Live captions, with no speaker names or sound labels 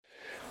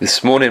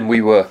This morning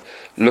we were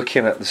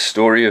looking at the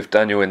story of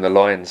Daniel in the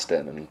lion's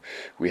den, and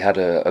we had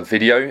a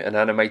video, an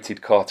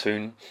animated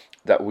cartoon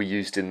that we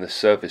used in the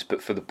service.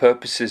 But for the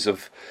purposes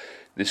of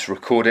this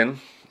recording,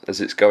 as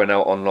it's going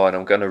out online,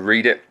 I'm going to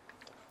read it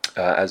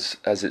as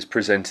it's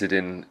presented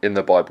in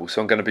the Bible.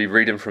 So I'm going to be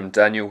reading from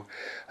Daniel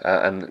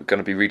and going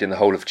to be reading the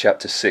whole of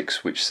chapter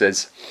 6, which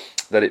says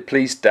that it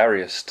pleased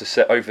Darius to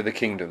set over the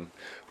kingdom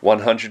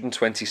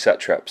 120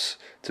 satraps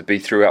to be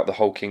throughout the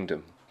whole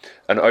kingdom,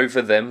 and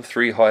over them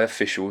 3 high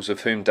officials,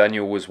 of whom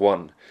Daniel was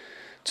one,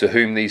 to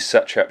whom these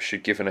satraps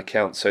should give an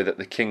account, so that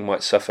the king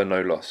might suffer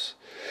no loss.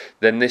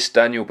 Then this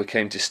Daniel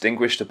became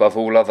distinguished above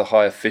all other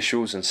high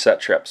officials and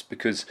satraps,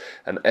 because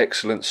an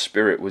excellent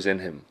spirit was in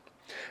him.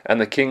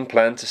 And the king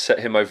planned to set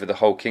him over the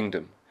whole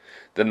kingdom.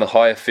 Then the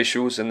high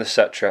officials and the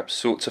satraps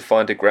sought to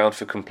find a ground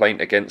for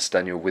complaint against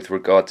Daniel with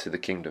regard to the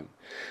kingdom.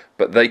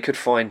 But they could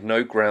find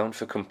no ground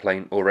for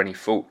complaint or any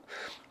fault,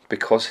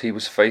 because he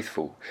was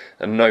faithful,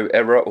 and no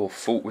error or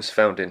fault was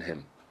found in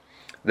him.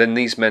 Then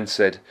these men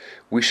said,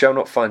 "We shall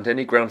not find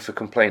any ground for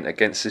complaint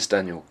against this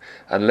Daniel,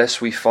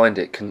 unless we find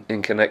it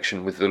in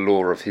connection with the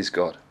law of his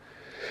God."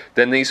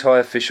 Then these high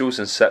officials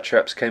and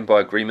satraps came by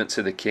agreement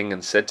to the king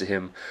and said to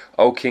him,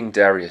 "O King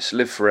Darius,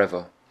 live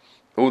forever.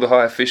 All the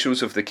high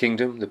officials of the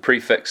kingdom, the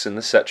prefects and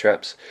the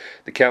satraps,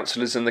 the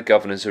councillors and the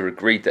governors are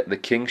agreed that the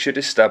king should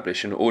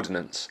establish an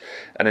ordinance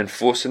and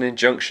enforce an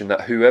injunction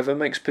that whoever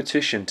makes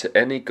petition to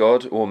any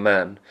god or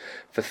man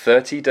for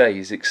 30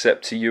 days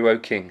except to you, O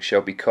king,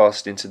 shall be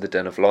cast into the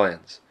den of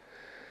lions.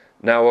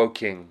 Now, O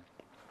king,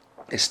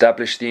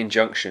 establish the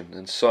injunction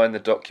and sign the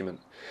document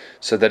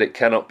so that it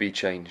cannot be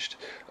changed,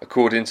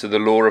 according to the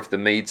law of the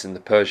Medes and the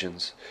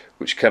Persians,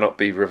 which cannot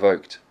be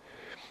revoked."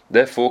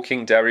 Therefore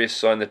King Darius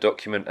signed the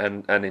document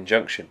and an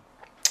injunction.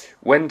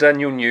 When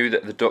Daniel knew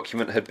that the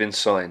document had been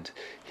signed,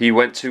 he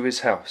went to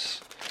his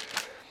house,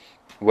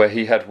 where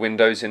he had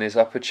windows in his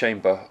upper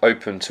chamber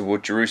open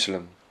toward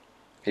Jerusalem.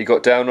 He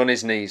got down on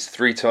his knees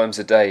 3 times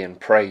a day and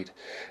prayed,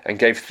 and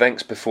gave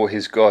thanks before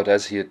his God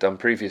as he had done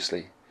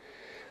previously.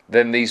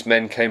 Then these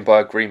men came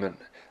by agreement,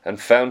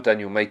 and found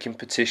Daniel making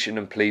petition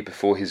and plea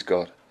before his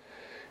God.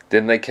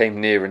 Then they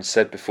came near and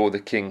said before the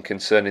king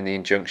concerning the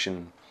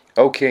injunction,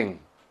 "O king,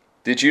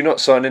 did you not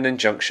sign an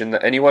injunction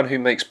that anyone who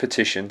makes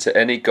petition to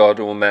any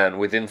god or man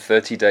within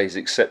 30 days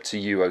except to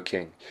you, O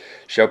king,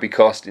 shall be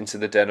cast into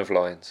the den of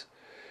lions?"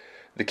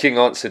 The king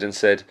answered and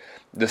said,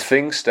 "The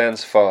thing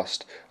stands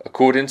fast,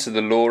 according to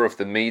the law of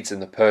the Medes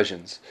and the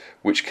Persians,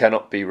 which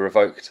cannot be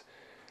revoked."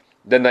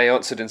 Then they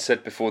answered and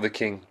said before the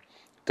king,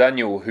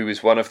 "Daniel, who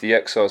is one of the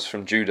exiles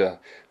from Judah,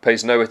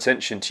 pays no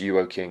attention to you,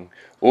 O king,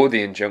 or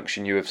the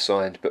injunction you have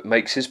signed, but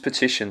makes his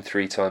petition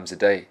 3 times a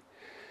day."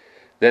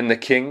 Then the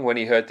king, when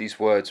he heard these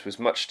words, was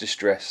much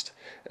distressed,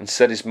 and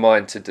set his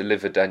mind to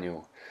deliver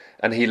Daniel,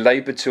 and he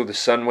laboured till the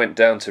sun went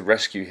down to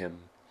rescue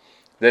him.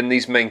 Then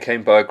these men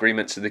came by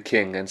agreement to the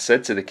king, and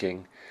said to the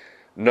king,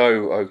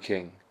 "Know, O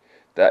king,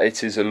 that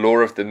it is a law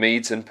of the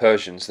Medes and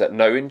Persians that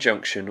no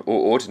injunction or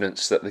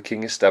ordinance that the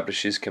king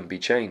establishes can be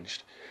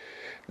changed."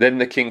 Then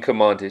the king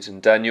commanded,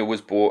 and Daniel was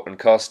brought and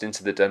cast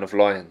into the den of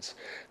lions.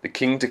 The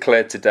king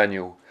declared to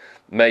Daniel,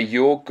 "May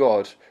your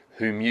God,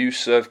 whom you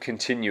serve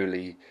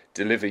continually,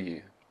 deliver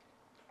you."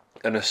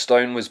 And a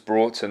stone was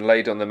brought and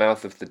laid on the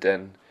mouth of the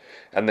den,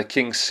 and the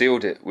king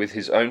sealed it with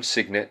his own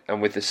signet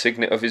and with the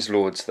signet of his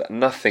lords, that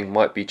nothing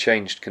might be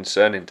changed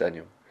concerning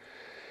Daniel.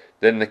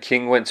 Then the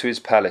king went to his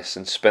palace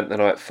and spent the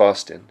night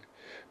fasting.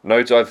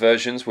 No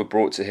diversions were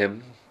brought to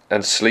him,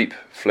 and sleep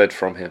fled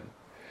from him.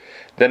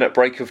 Then at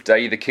break of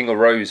day the king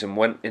arose and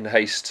went in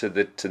haste to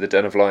the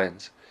den of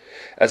lions.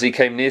 As he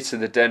came near to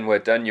the den where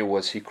Daniel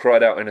was, he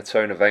cried out in a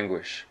tone of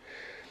anguish.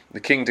 The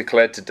king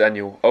declared to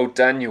Daniel, "O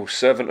Daniel,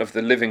 servant of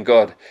the living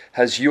God,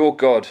 has your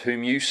God,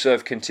 whom you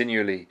serve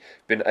continually,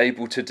 been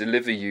able to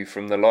deliver you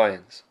from the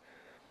lions?"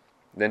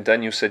 Then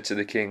Daniel said to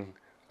the king,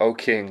 "O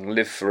king,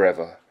 live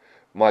forever.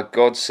 My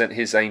God sent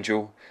his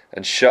angel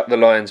and shut the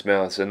lions'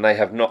 mouths, and they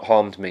have not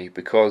harmed me,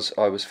 because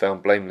I was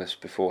found blameless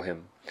before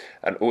him,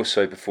 and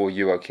also before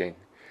you, O king.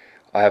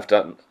 I have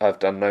done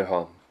no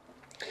harm."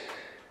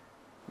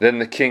 Then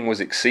the king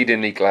was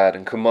exceedingly glad,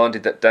 and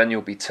commanded that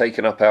Daniel be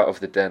taken up out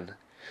of the den.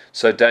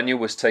 So Daniel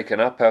was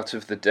taken up out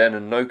of the den,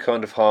 and no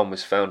kind of harm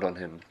was found on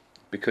him,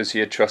 because he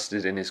had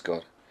trusted in his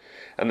God.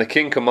 And the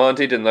king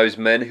commanded, and those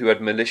men who had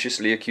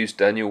maliciously accused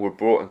Daniel were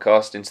brought and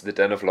cast into the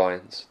den of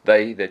lions,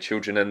 they, their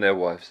children and their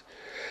wives.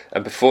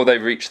 And before they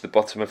reached the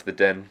bottom of the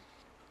den,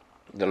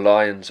 the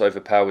lions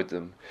overpowered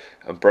them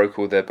and broke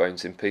all their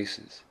bones in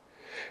pieces.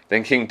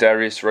 Then King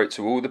Darius wrote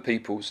to all the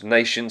peoples,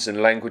 nations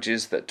and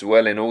languages that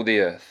dwell in all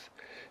the earth,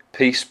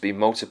 "Peace be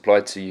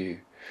multiplied to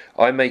you.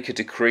 I make a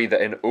decree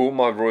that in all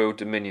my royal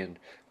dominion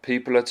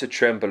people are to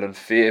tremble and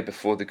fear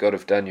before the God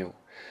of Daniel,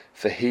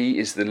 for he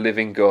is the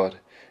living God,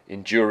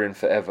 enduring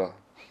forever.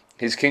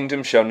 His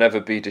kingdom shall never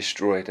be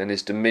destroyed, and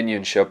his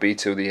dominion shall be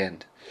till the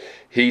end.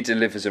 He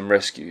delivers and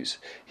rescues.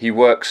 He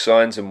works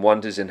signs and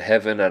wonders in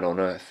heaven and on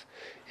earth.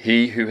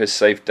 He who has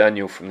saved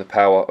Daniel from the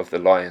power of the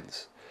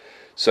lions."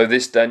 So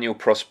this Daniel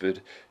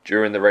prospered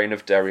during the reign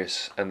of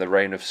Darius and the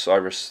reign of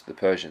Cyrus the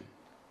Persian.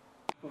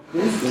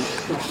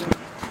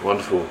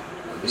 Wonderful.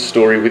 A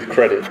story with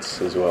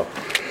credits as well.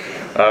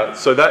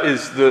 So that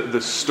is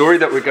the story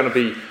that we're going to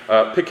be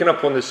picking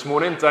up on this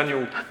morning,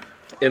 Daniel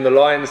in the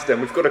lion's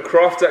den. We've got a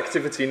craft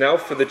activity now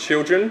for the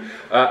children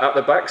at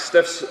the back.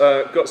 Steph's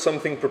got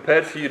something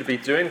prepared for you to be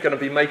doing, going to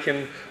be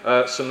making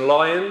some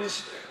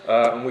lions,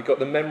 and we've got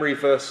the memory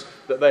verse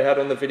that they had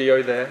on the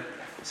video there.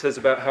 It says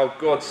about how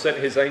God sent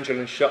his angel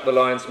and shut the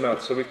lion's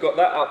mouth. So we've got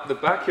that up the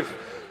back if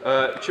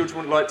children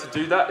would like to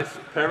do that, if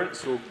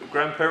parents or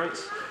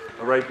grandparents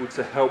are able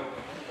to help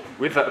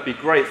with that, would be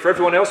great. For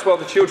everyone else, while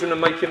the children are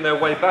making their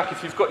way back,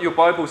 if you've got your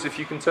Bibles, if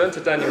you can turn to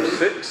Daniel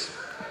 6,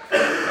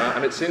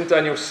 and it's in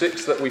Daniel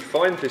 6 that we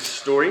find this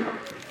story,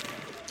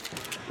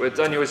 where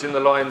Daniel is in the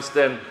lion's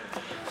den.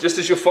 Just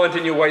as you're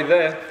finding your way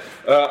there,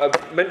 I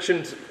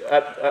mentioned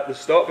at the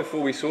start,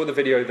 before we saw the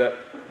video, that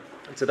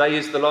today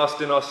is the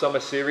last in our summer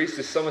series,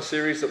 this summer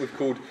series that we've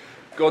called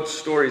God's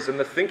Stories. And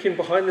the thinking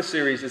behind the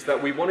series is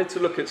that we wanted to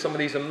look at some of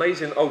these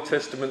amazing Old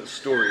Testament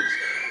stories.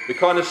 The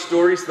kind of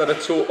stories that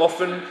are taught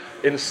often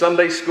in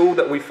Sunday school,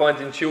 that we find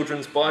in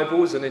children's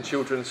Bibles and in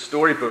children's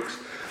storybooks,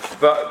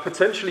 but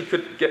potentially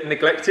could get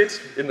neglected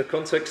in the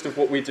context of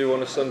what we do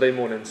on a Sunday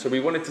morning. So we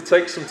wanted to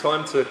take some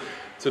time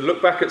to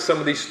look back at some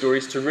of these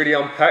stories, to really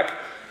unpack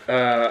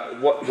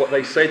what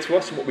they say to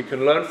us and what we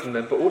can learn from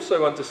them, but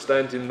also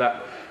understanding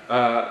that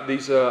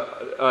these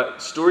are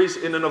stories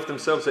in and of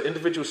themselves. They're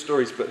individual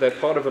stories, but they're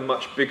part of a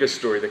much bigger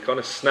story. They're kind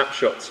of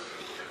snapshots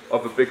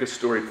of a bigger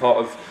story, part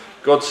of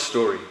God's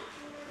story.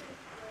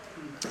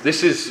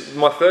 This is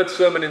my third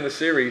sermon in the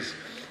series,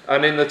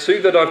 and in the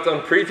two that I've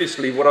done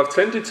previously, what I've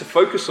tended to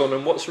focus on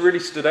and what's really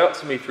stood out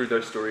to me through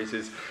those stories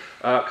is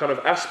kind of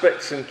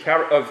aspects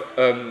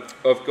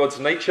of God's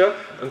nature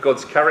and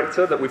God's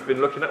character that we've been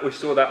looking at. We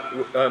saw that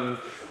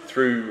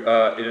through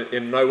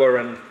in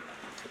Noah and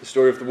the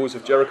story of the walls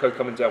of Jericho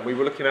coming down. We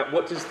were looking at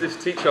what does this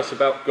teach us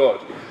about God,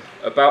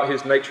 about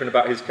his nature and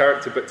about his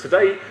character. But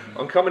today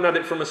I'm coming at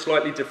it from a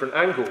slightly different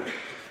angle,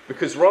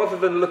 because rather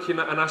than looking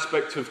at an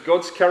aspect of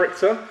God's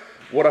character,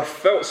 what I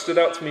felt stood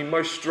out to me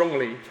most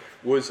strongly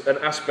was an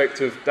aspect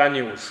of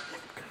Daniel's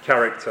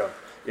character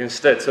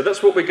instead. So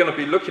that's what we're going to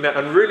be looking at,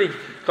 and really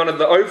kind of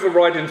the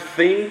overriding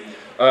theme,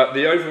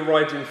 the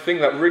overriding thing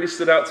that really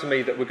stood out to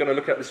me that we're going to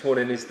look at this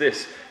morning is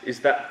this, is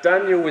that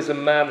Daniel is a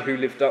man who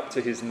lived up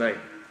to his name.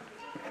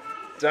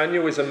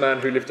 Daniel is a man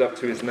who lived up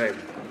to his name.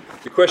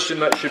 The question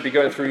that should be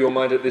going through your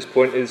mind at this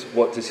point is,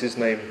 what does his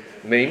name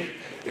mean?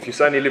 If you're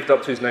saying he lived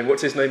up to his name, what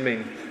does his name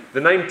mean? The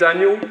name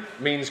Daniel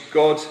means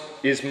God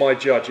is my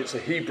judge. It's a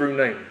Hebrew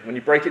name. When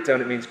you break it down,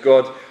 it means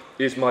God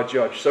is my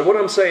judge. So what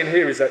I'm saying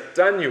here is that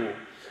Daniel,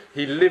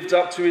 he lived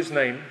up to his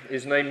name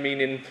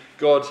meaning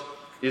God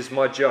is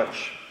my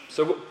judge.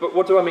 So, but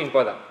what do I mean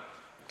by that?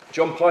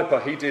 John Piper,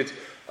 he did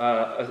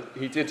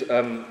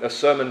a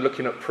sermon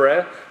looking at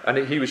prayer, and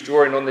he was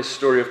drawing on this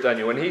story of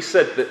Daniel. And he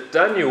said that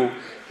Daniel,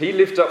 he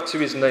lived up to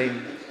his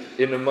name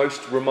in a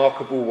most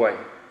remarkable way.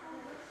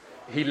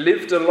 He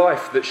lived a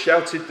life that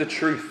shouted the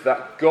truth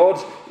that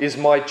God is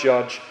my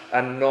judge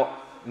and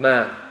not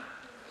man.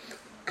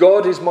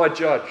 God is my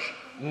judge,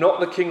 not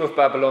the king of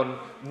Babylon,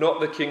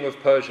 not the king of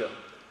Persia.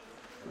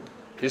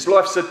 His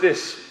life said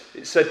this,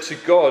 it said, to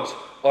God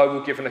I will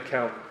give an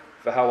account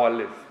for how I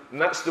live. And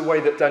that's the way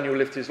that Daniel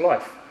lived his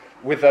life,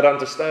 with that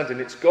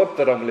understanding. It's God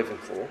that I'm living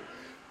for.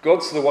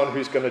 God's the one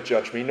who's going to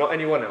judge me, not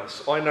anyone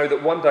else. I know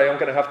that one day I'm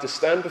going to have to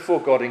stand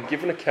before God and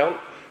give an account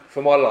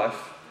for my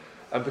life.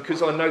 And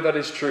because I know that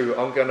is true,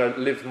 I'm going to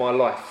live my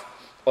life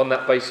on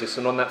that basis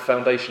and on that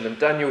foundation. And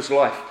Daniel's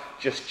life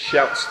just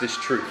shouts this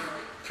truth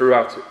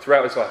throughout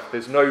his life.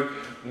 There's no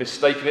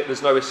mistaking it.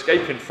 There's no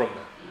escaping from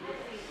that.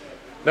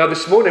 Now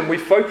this morning we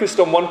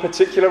focused on one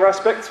particular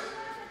aspect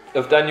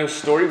of Daniel's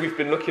story. We've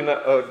been looking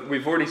at,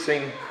 we've already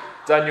seen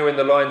Daniel in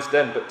the lion's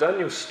den, but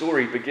Daniel's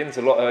story begins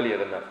a lot earlier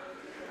than that.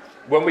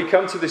 When we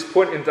come to this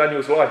point in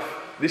Daniel's life,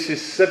 this is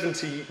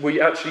 70,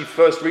 we actually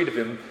first read of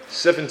him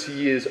 70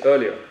 years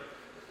earlier.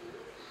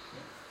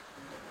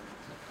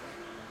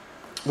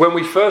 When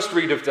we first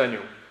read of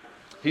Daniel,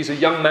 he's a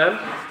young man,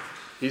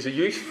 he's a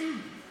youth,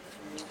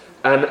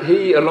 and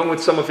he, along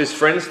with some of his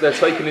friends, they're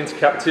taken into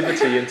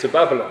captivity into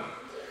Babylon.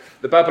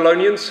 The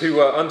Babylonians, who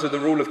were under the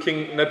rule of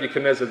King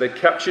Nebuchadnezzar, they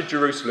captured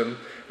Jerusalem,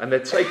 and they're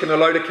taken a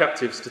load of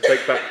captives to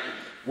take back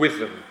with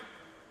them.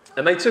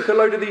 And they took a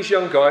load of these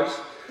young guys,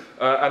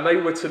 and they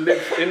were to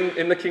live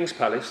in the king's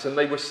palace, and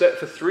they were set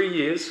for 3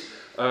 years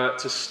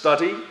to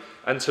study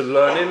and to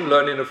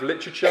learning of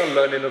literature,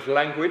 learning of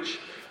language.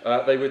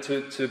 They were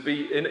to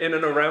be in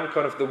and around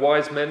kind of the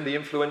wise men, the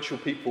influential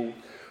people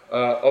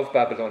of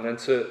Babylon, and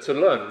to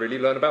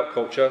learn about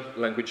culture,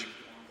 language,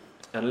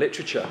 and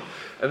literature.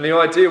 And the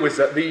idea was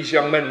that these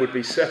young men would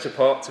be set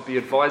apart to be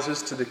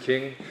advisors to the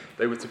king.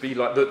 They were to be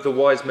like the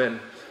wise men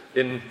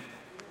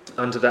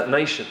under that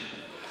nation.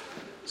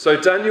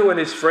 So Daniel and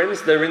his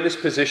friends, they're in this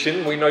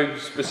position. We know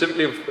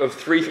specifically of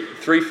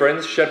three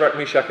friends, Shadrach,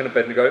 Meshach, and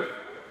Abednego.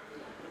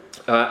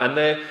 And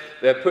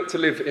they're put to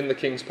live in the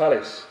king's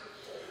palace.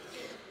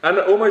 And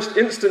almost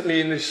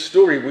instantly in this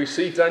story, we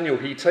see Daniel,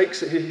 he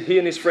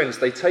and his friends,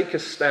 they take a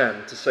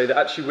stand to say that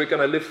actually we're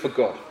going to live for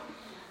God.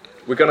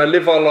 We're going to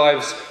live our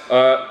lives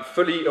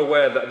fully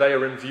aware that they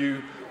are in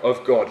view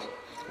of God.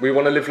 We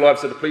want to live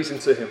lives that are pleasing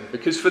to him.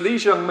 Because for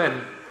these young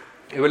men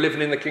who were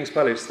living in the king's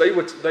palace, they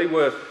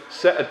were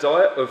set a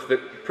diet of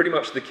pretty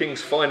much the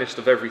king's finest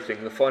of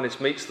everything, the finest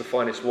meats, the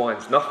finest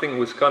wines. Nothing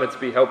was kind of to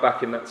be held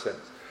back in that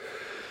sense.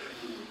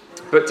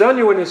 But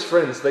Daniel and his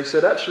friends, they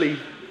said, actually,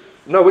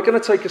 no, we're going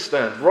to take a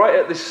stand right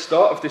at this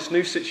start of this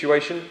new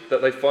situation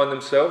that they find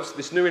themselves,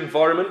 this new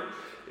environment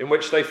in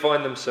which they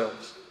find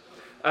themselves.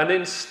 And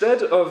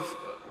instead of,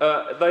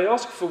 they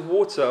ask for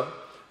water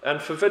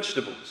and for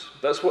vegetables.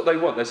 That's what they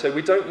want. They say,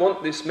 we don't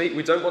want this meat,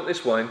 we don't want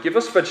this wine. Give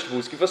us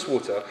vegetables, give us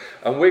water,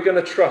 and we're going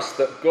to trust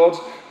that God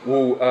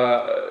will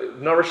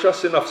nourish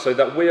us enough so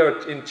that we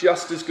are in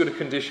just as good a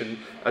condition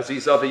as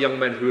these other young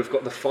men who have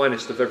got the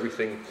finest of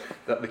everything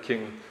that the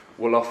king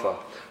will offer.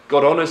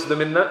 God honours them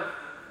in that.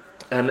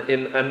 And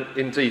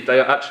indeed, they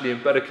are actually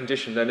in better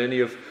condition than any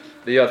of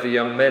the other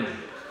young men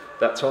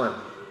that time.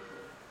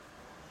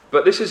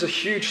 But this is a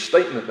huge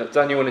statement that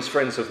Daniel and his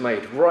friends have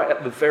made right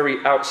at the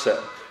very outset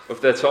of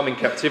their time in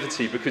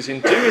captivity, because in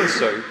doing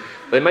so,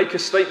 they make a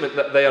statement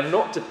that they are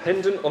not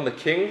dependent on the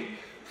king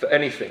for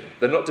anything.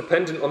 They're not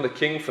dependent on the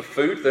king for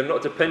food. They're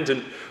not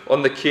dependent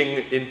on the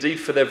king,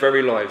 indeed, for their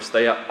very lives.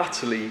 They are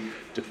utterly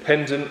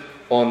dependent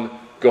on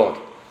God.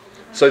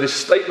 So this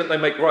statement they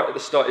make right at the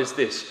start is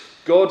this: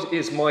 God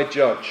is my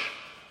judge,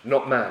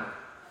 not man.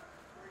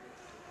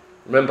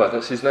 Remember,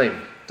 that's his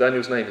name.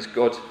 Daniel's name is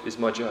God is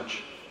my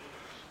judge.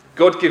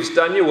 God gives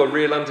Daniel a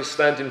real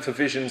understanding for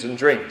visions and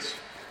dreams.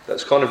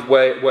 That's kind of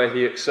where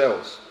he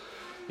excels.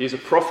 He's a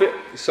prophet.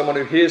 He's someone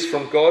who hears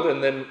from God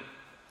and then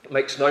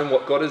makes known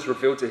what God has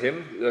revealed to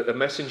him, a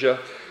messenger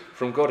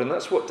from God. And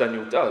that's what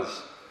Daniel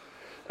does.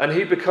 And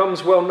he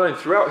becomes well known.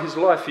 Throughout his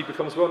life, he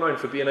becomes well known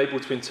for being able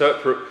to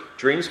interpret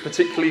dreams,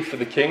 particularly for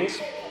the kings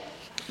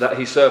that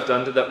he served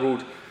under, that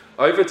ruled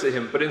over to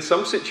him. But in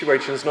some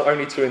situations, not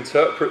only to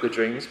interpret the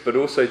dreams, but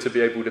also to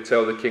be able to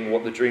tell the king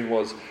what the dream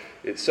was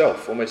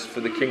itself, almost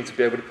for the king to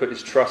be able to put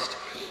his trust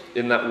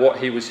in that what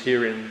he was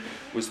hearing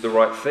was the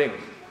right thing.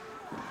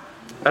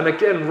 And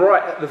again,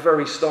 right at the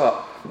very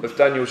start of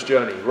Daniel's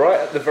journey, right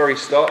at the very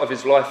start of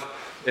his life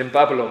in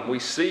Babylon, we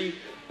see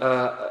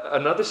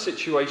another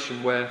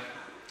situation where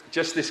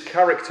just this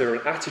character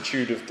and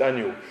attitude of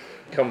Daniel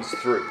comes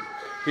through.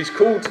 He's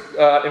called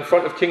in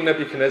front of King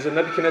Nebuchadnezzar.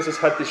 Nebuchadnezzar's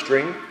had this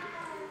dream.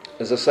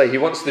 As I say, he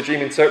wants the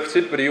dream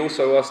interpreted, but he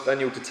also asked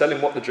Daniel to tell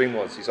him what the dream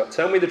was. He's like,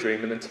 tell me the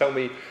dream and then tell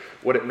me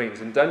what it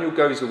means. And Daniel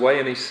goes away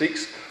and he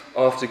seeks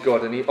after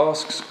God, and he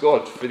asks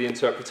God for the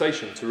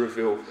interpretation to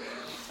reveal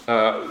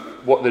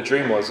what the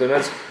dream was. And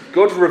as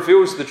God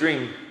reveals the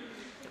dream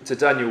to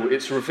Daniel,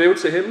 it's revealed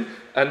to him,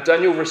 and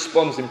Daniel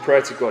responds in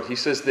prayer to God. He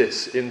says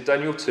this in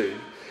Daniel 2.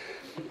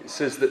 It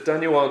says that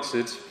Daniel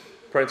answered,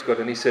 praying to God,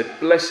 and he said,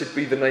 "Blessed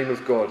be the name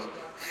of God,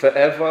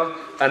 forever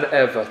and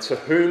ever, to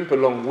whom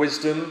belong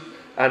wisdom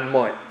and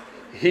might.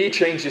 He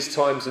changes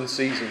times and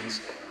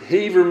seasons.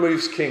 He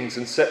removes kings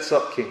and sets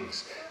up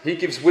kings. He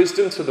gives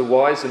wisdom to the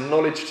wise and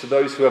knowledge to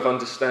those who have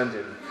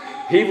understanding.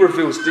 He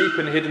reveals deep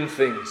and hidden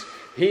things.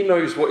 He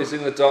knows what is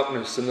in the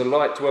darkness, and the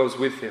light dwells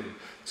with him.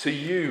 To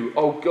you,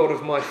 O God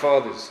of my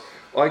fathers,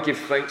 I give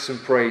thanks and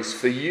praise,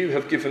 for you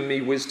have given me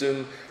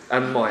wisdom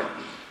and might,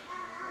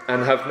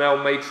 and have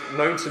now made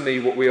known to me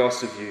what we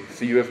asked of you,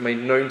 for you have made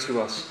known to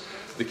us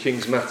the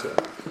king's matter."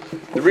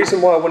 The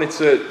reason why I wanted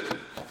to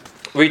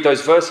read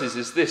those verses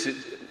is this,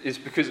 is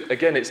because,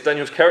 again, it's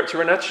Daniel's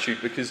character and attitude,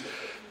 because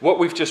what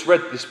we've just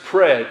read, this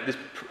prayer,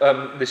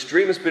 this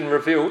dream has been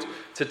revealed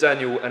to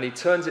Daniel, and he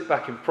turns it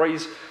back in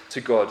praise to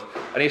God.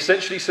 And he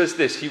essentially says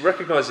this: he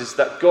recognizes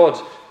that God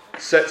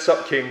sets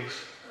up kings,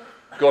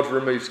 God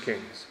removes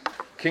kings.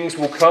 Kings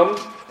will come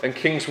and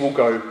kings will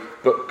go,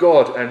 but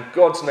God and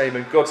God's name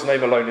and God's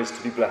name alone is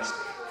to be blessed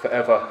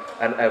forever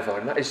and ever.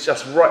 And that is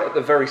just right at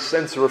the very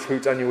center of who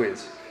Daniel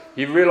is.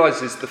 He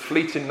realizes the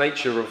fleeting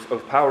nature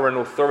of power and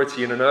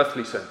authority in an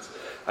earthly sense,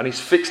 and he's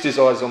fixed his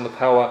eyes on the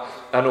power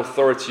and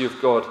authority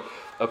of God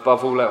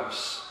above all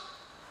else.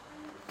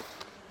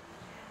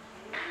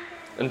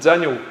 And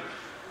Daniel,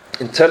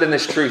 in telling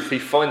this truth, he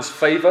finds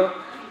favor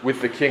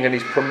with the king, and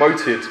he's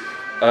promoted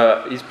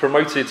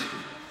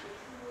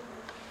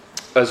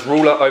as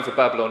ruler over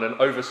Babylon and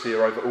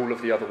overseer over all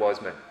of the other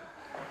wise men.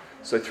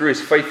 So through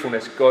his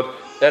faithfulness, God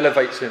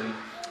elevates him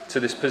to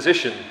this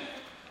position.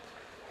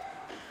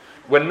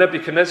 When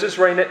Nebuchadnezzar's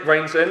reign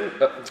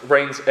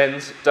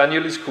ends,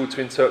 Daniel is called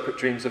to interpret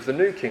dreams of the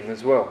new king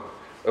as well,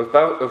 of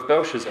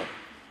Belshazzar.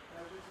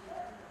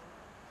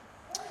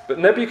 But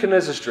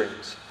Nebuchadnezzar's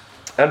dreams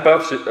and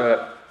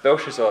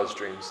Belshazzar's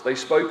dreams, they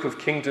spoke of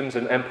kingdoms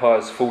and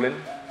empires falling.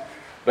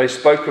 They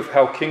spoke of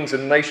how kings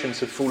and nations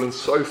had fallen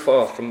so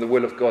far from the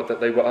will of God that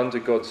they were under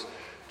God's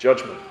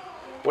judgment.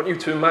 I want you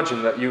to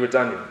imagine that you were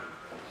Daniel,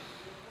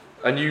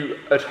 and you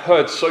had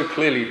heard so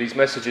clearly these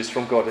messages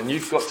from God, and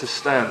you've got to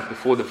stand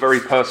before the very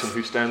person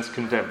who stands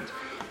condemned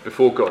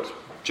before God,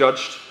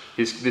 judged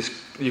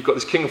You've got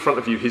this king in front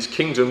of you. His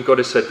kingdom, God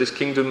has said,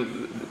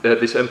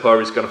 this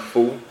empire is going to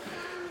fall.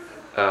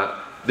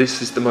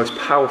 This is the most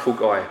powerful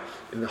guy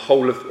in the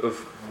whole of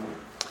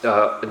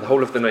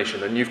the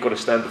nation, and you've got to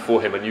stand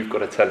before him and you've got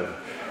to tell him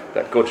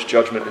that God's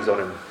judgment is on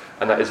him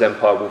and that his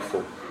empire will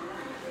fall.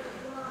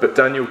 But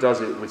Daniel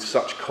does it with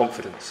such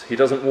confidence. He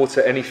doesn't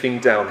water anything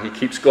down. He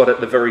keeps God at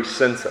the very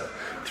center.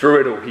 Through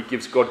it all, he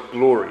gives God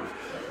glory.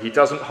 He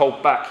doesn't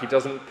hold back. He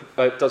doesn't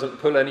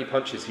pull any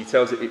punches. He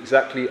tells it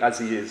exactly as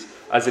it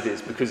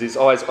is, because his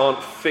eyes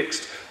aren't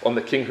fixed on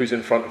the king who's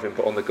in front of him,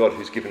 but on the God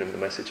who's given him the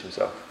message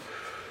himself.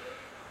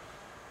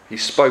 He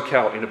spoke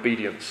out in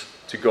obedience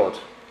to God,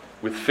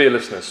 with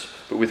fearlessness,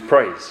 but with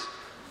praise.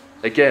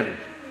 Again,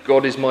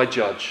 God is my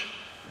judge,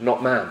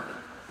 not man.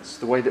 It's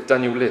the way that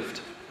Daniel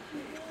lived.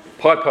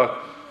 Piper,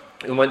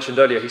 who mentioned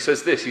earlier, he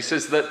says this. He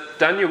says that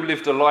Daniel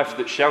lived a life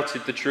that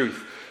shouted the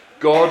truth.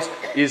 God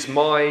is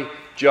my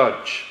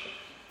judge.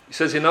 He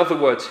says, in other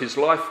words, his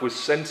life was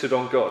centered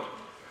on God.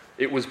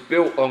 It was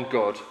built on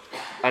God,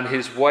 and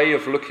his way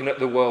of looking at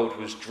the world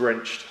was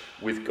drenched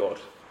with God.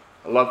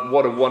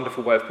 What a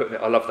wonderful way of putting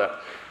it. I love that.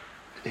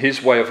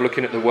 His way of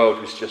looking at the world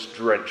was just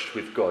drenched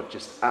with God,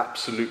 just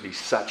absolutely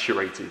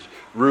saturated,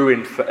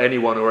 ruined for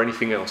anyone or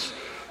anything else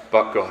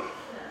but God.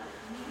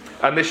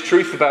 And this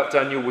truth about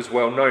Daniel was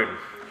well known.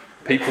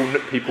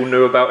 People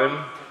knew about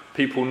him.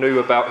 People knew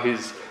about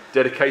his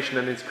dedication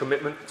and his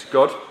commitment to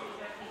God.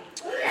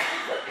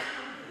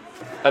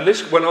 And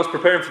when I was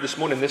preparing for this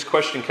morning, this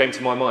question came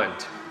to my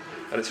mind.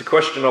 And it's a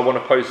question I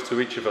want to pose to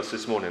each of us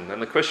this morning.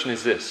 And the question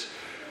is this: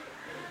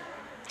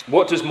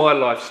 what does my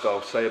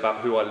lifestyle say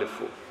about who I live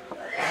for?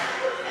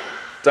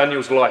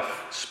 Daniel's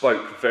life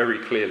spoke very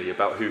clearly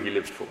about who he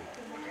lived for.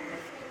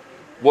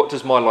 What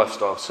does my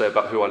lifestyle say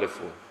about who I live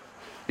for?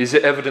 Is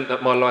it evident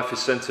that my life is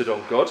centered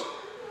on God,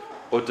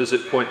 or does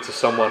it point to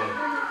someone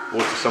or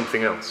to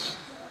something else?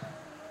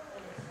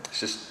 It's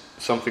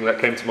just something that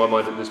came to my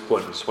mind at this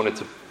point. I just wanted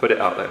to put it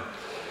out there.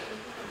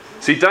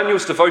 See,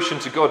 Daniel's devotion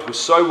to God was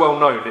so well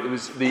known. It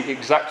was the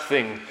exact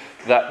thing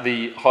that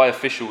the high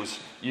officials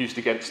used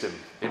against him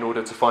in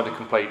order to find a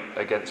complaint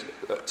against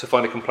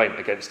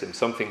him,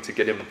 something to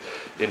get him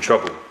in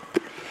trouble.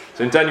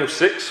 So in Daniel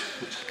 6,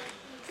 which is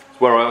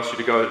where I asked you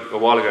to go a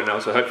while ago now,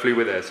 so hopefully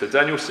we're there. So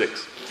Daniel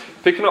 6,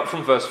 picking up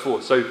from verse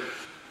 4. So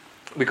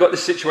we've got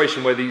this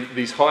situation where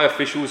these high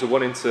officials are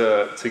wanting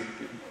to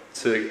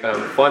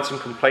find some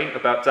complaint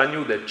about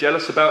Daniel. They're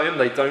jealous about him.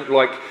 They don't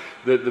like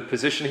the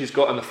position he's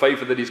got and the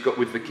favour that he's got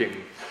with the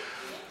king.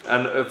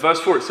 And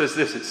verse 4, it says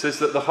this. It says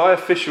that the high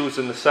officials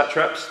and the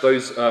satraps,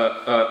 those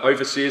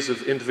overseers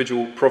of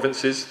individual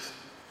provinces,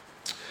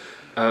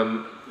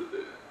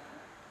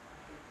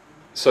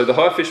 so the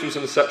high officials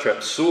and the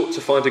satraps sought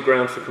to find a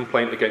ground for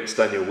complaint against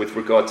Daniel with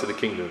regard to the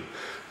kingdom,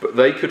 but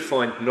they could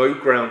find no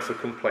ground for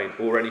complaint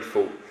or any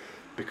fault,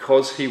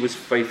 because he was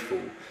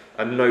faithful,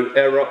 and no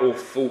error or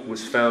fault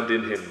was found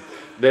in him.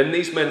 Then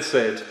these men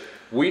said,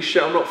 "We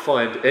shall not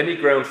find any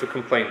ground for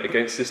complaint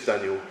against this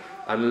Daniel,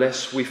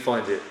 unless we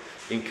find it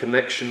in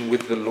connection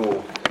with the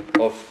law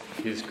of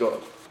his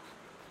God."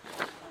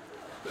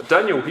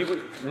 Daniel, he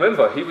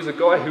was a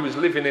guy who was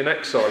living in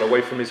exile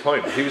away from his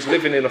home. He was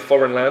living in a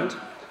foreign land,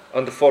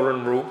 under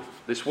foreign rule.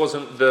 This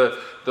wasn't the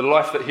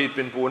life that he'd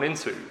been born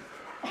into.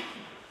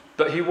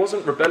 But he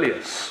wasn't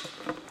rebellious.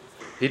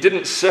 He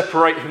didn't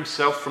separate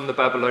himself from the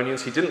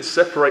Babylonians. He didn't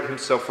separate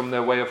himself from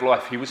their way of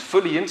life. He was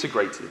fully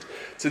integrated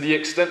to the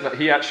extent that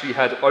he actually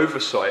had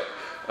oversight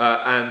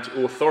and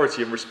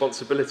authority and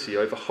responsibility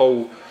over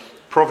whole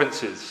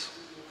provinces.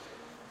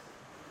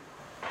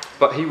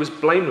 But he was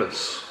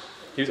blameless.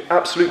 He was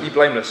absolutely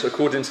blameless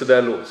according to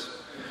their laws.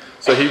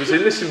 So he was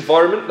in this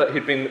environment that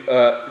he'd been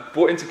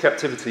brought into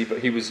captivity, but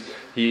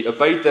he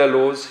obeyed their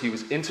laws. He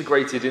was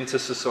integrated into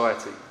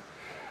society.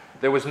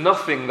 There was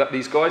nothing that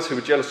these guys who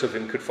were jealous of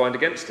him could find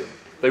against him.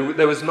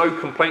 There was no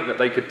complaint that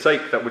they could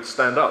take that would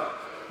stand up,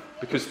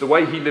 because the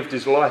way he lived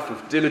his life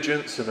with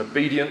diligence and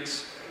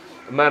obedience,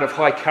 a man of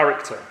high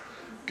character,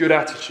 good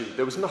attitude,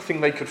 there was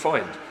nothing they could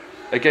find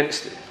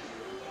against him.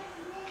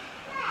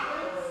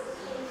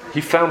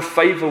 He found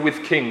favour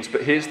with kings,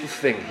 but here's the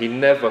thing, he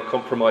never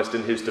compromised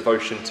in his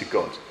devotion to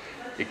God.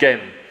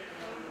 Again,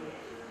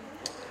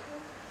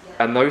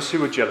 and those who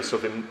were jealous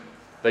of him,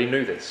 they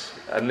knew this,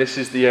 and this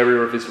is the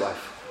area of his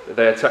life that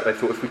they attacked. They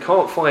thought, if we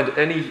can't find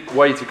any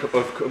way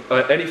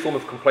any form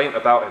of complaint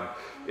about him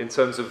in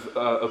terms of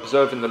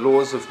observing the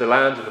laws of the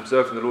land and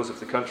observing the laws of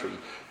the country,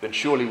 then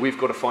surely we've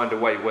got to find a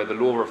way where the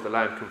law of the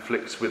land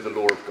conflicts with the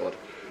law of God.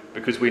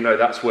 Because we know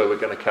that's where we're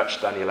going to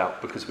catch Daniel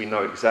out, because we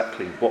know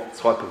exactly what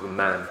type of a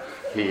man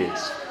he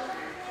is.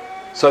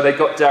 So they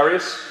got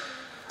Darius,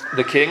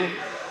 the king,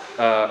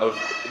 of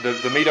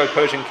the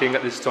Medo-Persian king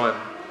at this time.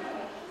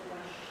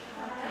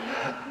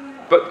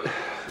 But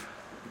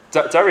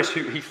Darius,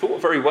 he thought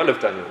very well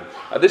of Daniel.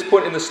 At this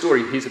point in the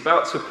story, he's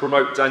about to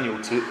promote Daniel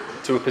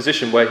to a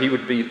position where he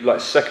would be like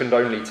second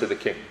only to the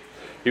king.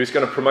 He was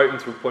going to promote him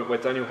to a point where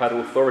Daniel had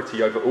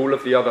authority over all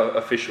of the other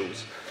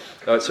officials.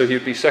 So he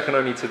would be second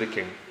only to the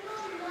king.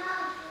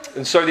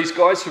 And so these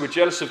guys who were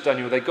jealous of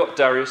Daniel, they got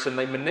Darius and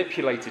they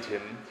manipulated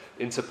him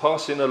into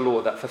passing a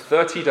law that for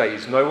 30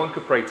 days no one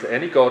could pray to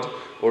any god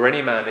or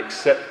any man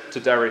except to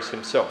Darius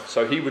himself.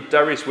 So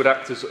Darius would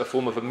act as a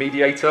form of a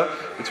mediator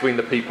between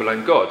the people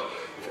and God.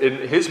 In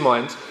his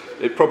mind,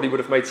 it probably would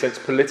have made sense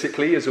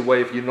politically as a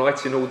way of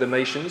uniting all the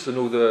nations and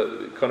all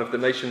the kind of the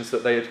nations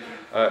that they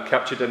had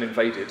captured and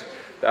invaded.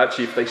 That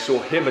actually, if they saw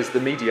him as the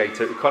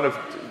mediator, it would kind of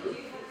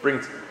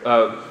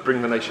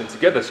bring the nation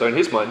together. So in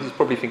his mind, he's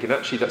probably thinking,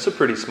 actually, that's a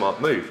pretty smart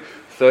move.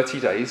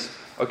 30 days,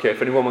 okay,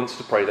 if anyone wants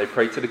to pray, they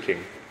pray to the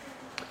king,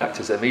 act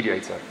as their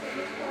mediator.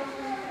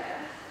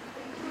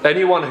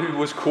 Anyone who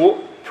was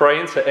caught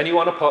praying to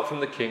anyone apart from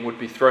the king would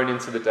be thrown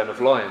into the den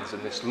of lions,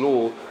 and this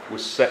law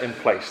was set in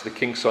place. The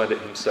king signed it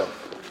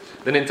himself.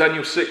 Then in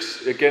Daniel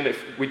 6, again,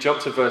 if we jump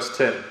to verse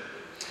 10, it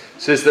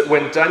says that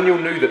when Daniel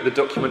knew that the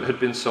document had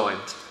been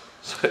signed,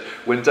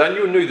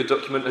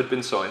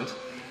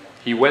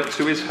 he went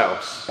to his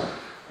house,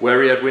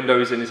 where he had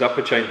windows in his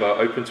upper chamber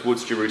open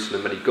towards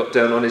Jerusalem, and he got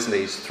down on his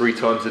knees 3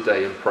 times a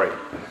day and prayed,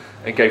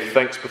 and gave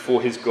thanks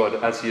before his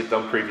God as he had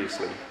done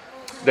previously.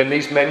 Then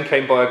these men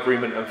came by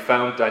agreement and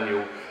found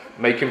Daniel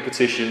making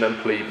petition and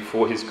plea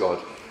before his God.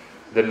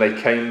 Then they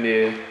came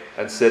near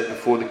and said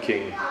before the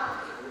king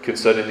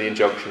concerning the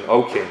injunction,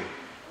 O king,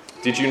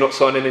 did you not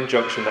sign an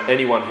injunction that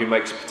anyone who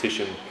makes a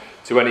petition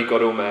to any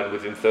god or man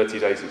within 30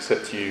 days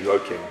except to you, O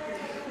king,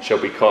 shall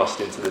be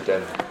cast into the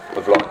den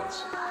of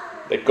lions?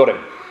 They got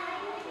him.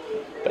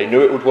 They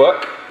knew it would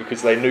work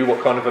because they knew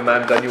what kind of a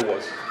man Daniel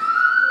was.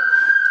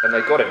 And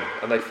they got him,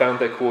 and they found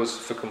their cause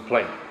for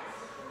complaint.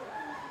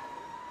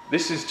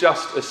 This is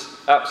just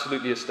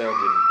absolutely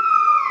astounding.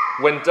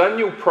 When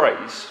Daniel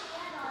prays,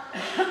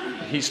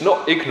 he's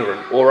not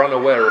ignorant or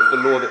unaware of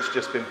the law that's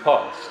just been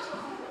passed.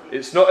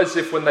 It's not as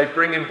if when they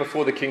bring him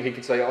before the king, he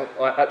can say,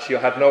 I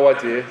had no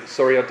idea.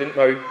 Sorry, I didn't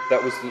know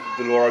that was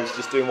the law. I was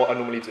just doing what I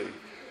normally do.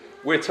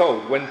 We're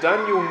told when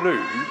Daniel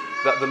knew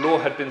that the law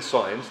had been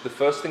signed, the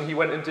first thing he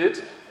went and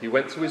did, he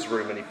went to his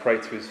room and he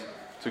prayed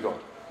to God,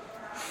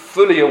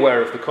 fully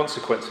aware of the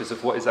consequences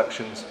of what his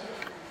actions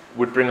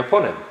would bring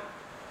upon him.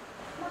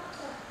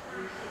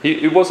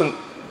 It wasn't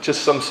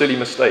just some silly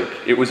mistake.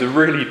 It was a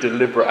really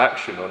deliberate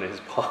action on his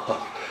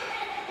part.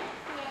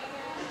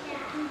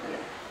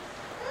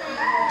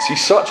 See,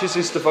 such is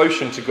his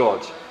devotion to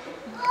God.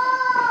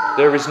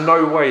 There is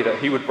no way that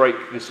he would break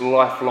this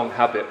lifelong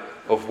habit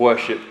of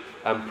worship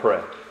and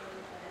prayer.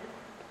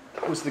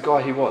 That was the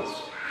guy he was.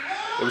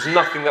 There was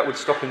nothing that would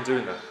stop him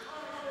doing that.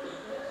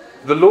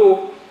 The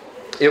law,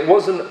 it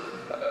wasn't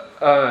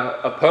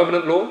a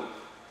permanent law.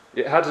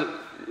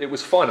 It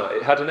was finite.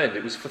 It had an end.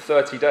 It was for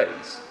 30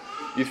 days.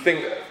 You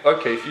think,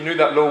 okay, if you knew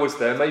that law was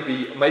there,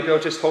 maybe I'll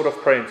just hold off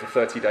praying for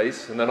 30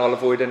 days and then I'll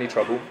avoid any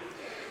trouble.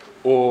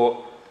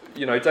 Or,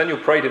 Daniel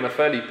prayed in a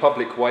fairly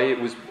public way. It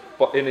was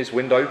in his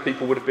window.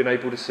 People would have been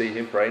able to see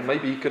him praying.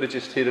 Maybe he could have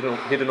just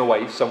hidden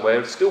away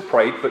somewhere, still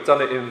prayed, but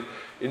done it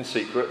in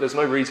secret. There's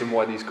no reason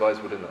why these guys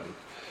would have known.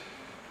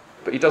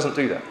 But he doesn't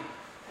do that.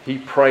 He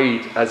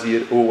prayed as he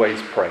had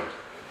always prayed.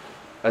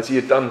 As he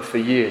had done for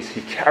years,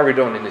 he carried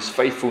on in his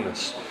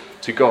faithfulness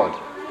to God.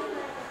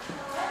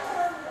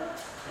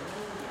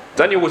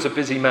 Daniel was a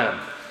busy man.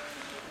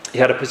 He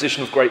had a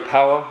position of great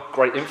power,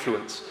 great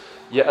influence.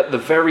 Yet at the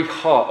very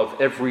heart of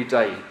every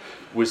day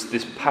was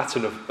this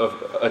pattern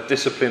of a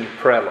disciplined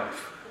prayer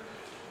life.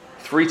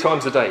 3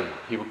 times a day,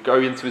 he would go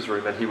into his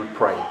room and he would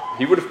pray.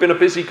 He would have been a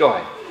busy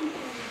guy.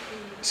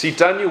 See,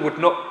 Daniel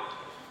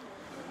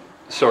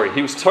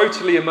he was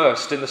totally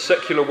immersed in the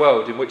secular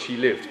world in which he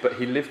lived, but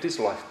he lived his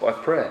life by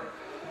prayer.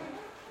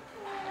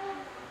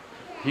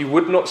 He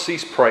would not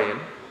cease praying,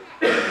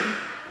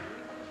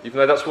 even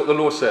though that's what the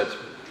law said.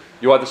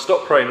 You either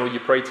stop praying or you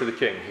pray to the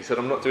king. He said,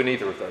 I'm not doing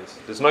either of those.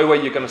 There's no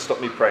way you're going to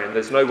stop me praying.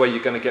 There's no way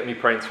you're going to get me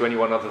praying to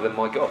anyone other than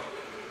my God.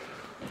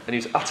 And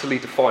he's utterly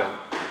defiant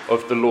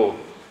of the law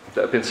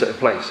that had been set in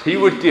place. He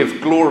would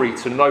give glory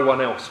to no one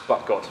else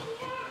but God.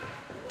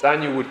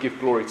 Daniel would give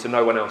glory to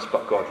no one else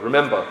but God.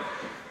 Remember,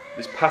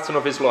 this pattern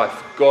of his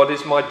life, God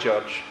is my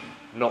judge,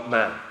 not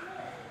man.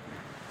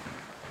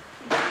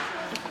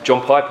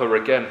 John Piper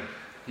again,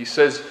 he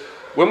says,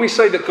 when we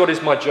say that God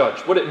is my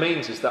judge, what it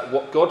means is that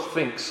what God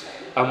thinks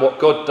and what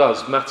God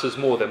does matters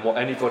more than what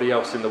anybody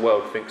else in the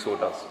world thinks or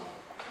does.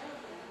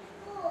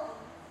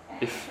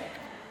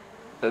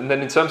 And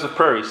then in terms of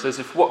prayer, he says,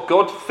 if what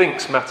God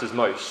thinks matters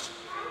most,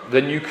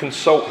 then you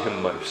consult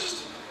him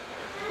most.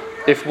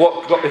 If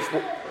what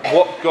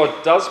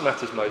God does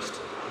matters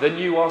most, then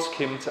you ask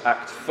him to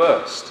act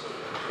first.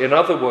 In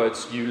other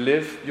words, you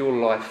live your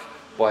life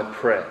by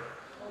prayer.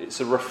 It's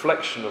a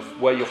reflection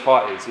of where your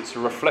heart is. It's a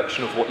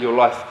reflection of what your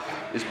life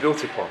is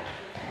built upon.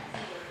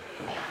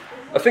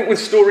 I think with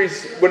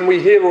stories, when we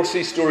hear or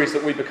see stories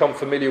that we become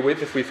familiar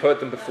with, if we've heard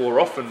them before,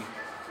 often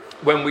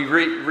when we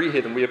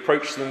rehear them, we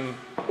approach them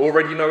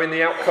already knowing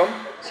the outcome,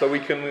 so we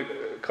can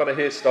kind of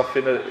hear stuff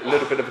in a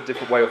little bit of a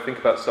different way or think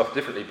about stuff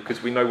differently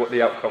because we know what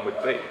the outcome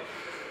would be.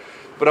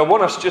 But I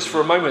want us just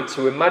for a moment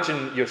to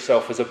imagine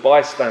yourself as a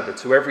bystander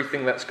to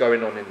everything that's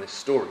going on in this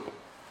story.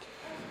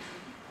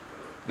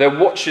 They're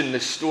watching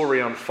this story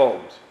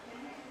unfold.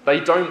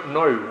 They don't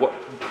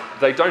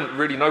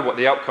really know what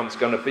the outcome's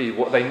going to be.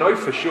 What they know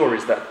for sure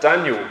is that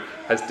Daniel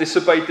has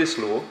disobeyed this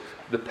law.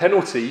 The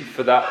penalty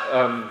for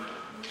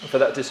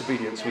that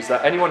disobedience was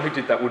that anyone who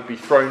did that would be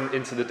thrown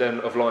into the den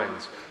of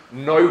lions.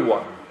 No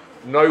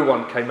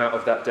one came out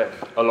of that den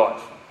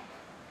alive.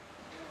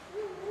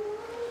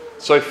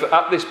 So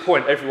at this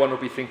point, everyone will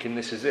be thinking,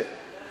 this is it.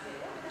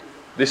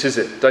 This is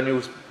it.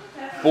 Daniel's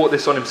brought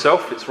this on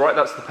himself. It's right,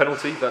 that's the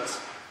penalty,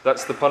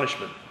 that's the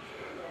punishment.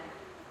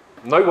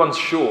 No one's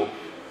sure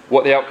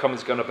what the outcome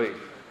is going to be.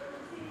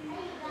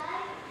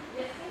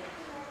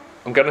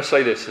 I'm going to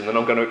say this and then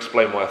I'm going to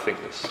explain why I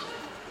think this.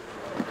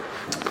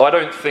 I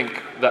don't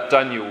think that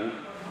Daniel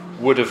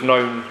would have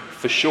known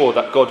for sure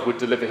that God would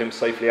deliver him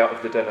safely out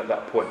of the den at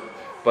that point.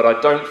 But I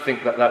don't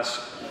think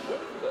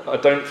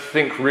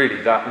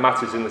really that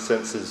matters in the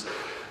sense as,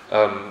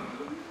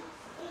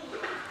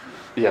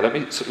 let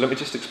me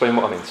just explain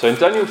what I mean. So in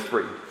Daniel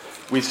 3,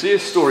 we see a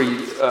story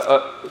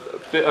a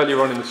bit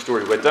earlier on in the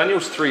story where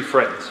Daniel's three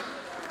friends,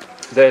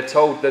 they're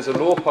told there's a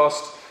law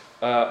passed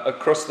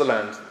across the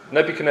land.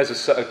 Nebuchadnezzar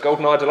set a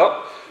golden idol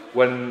up.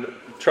 When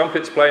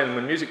trumpets play and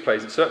when music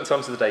plays at certain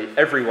times of the day,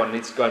 everyone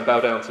needs to go and bow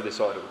down to this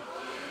idol.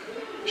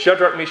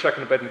 Shadrach, Meshach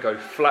and Abednego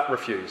flat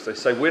refuse. They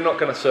say, we're not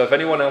going to serve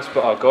anyone else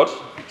but our God.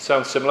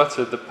 Sounds similar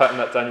to the pattern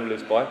that Daniel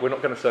lives by. We're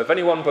not going to serve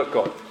anyone but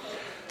God.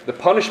 The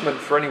punishment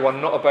for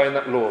anyone not obeying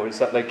that law is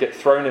that they get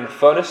thrown in a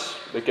furnace,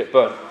 they get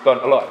burnt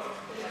alive.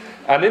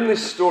 And in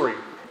this story,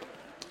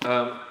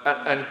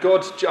 and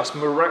God just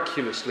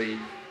miraculously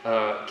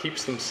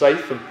keeps them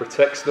safe and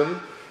protects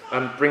them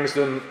and brings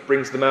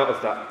them out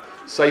of that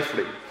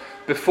safely.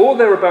 Before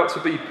they're about to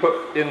be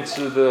put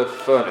into the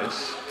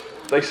furnace,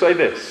 they say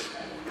this.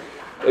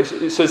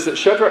 It says that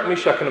Shadrach,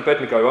 Meshach and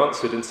Abednego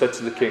answered and said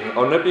to the king,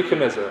 O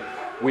Nebuchadnezzar,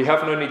 we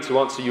have no need to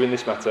answer you in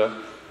this matter.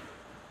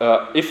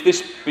 If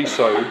this be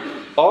so,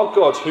 our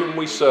God whom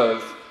we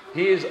serve,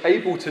 he is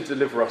able to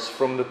deliver us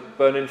from the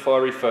burning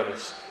fiery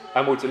furnace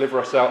and will deliver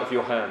us out of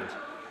your hand,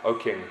 O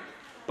king.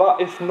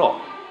 But if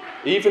not,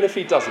 even if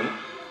he doesn't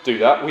do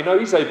that, we know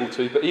he's able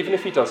to, but even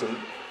if he doesn't,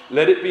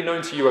 let it be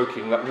known to you, O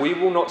king, that we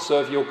will not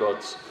serve your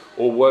gods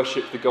or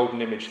worship the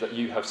golden image that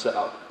you have set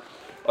up.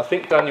 I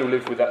think Daniel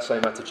lived with that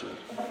same attitude.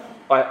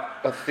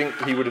 I think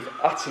he would have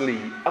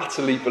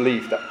utterly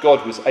believed that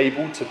God was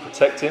able to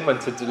protect him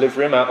and to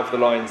deliver him out of the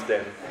lion's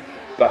den.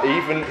 But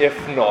even if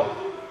not,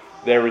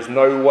 there is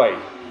no way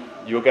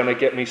you're going to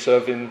get me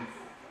serving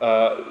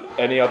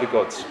any other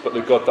gods but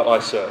the God that I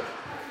serve.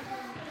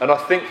 And I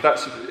think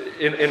that's,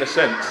 in a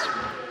sense,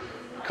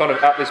 kind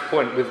of at this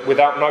point,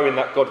 without knowing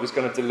that God was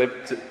going to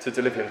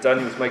deliver him,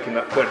 Daniel was making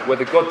that point.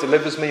 Whether God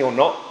delivers me or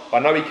not, I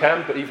know he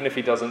can, but even if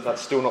he doesn't,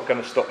 that's still not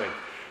going to stop me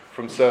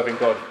from serving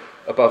God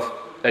above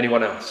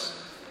anyone else.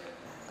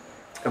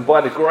 And by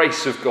the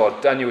grace of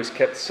God, Daniel is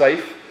kept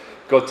safe.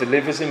 God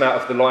delivers him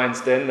out of the lion's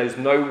den. There's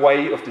no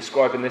way of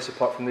describing this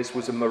apart from this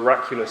was a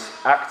miraculous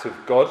act of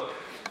God,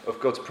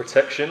 of God's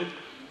protection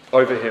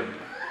over him.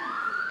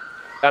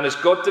 And as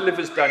God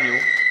delivers Daniel,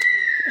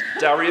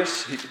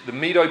 Darius, the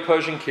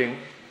Medo-Persian king,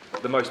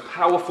 the most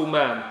powerful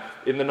man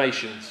in the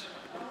nations,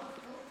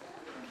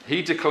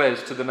 he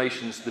declares to the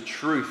nations the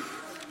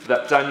truth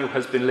that Daniel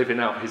has been living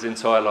out his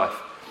entire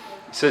life.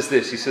 He says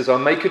this, he says, I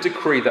make a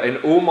decree that in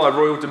all my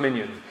royal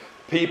dominion,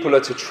 people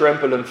are to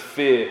tremble and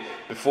fear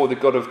before the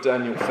God of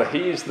Daniel, for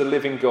he is the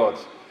living God,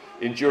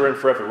 enduring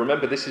forever.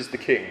 Remember, this is the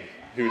king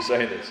who is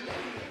saying this.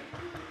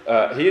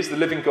 He is the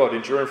living God,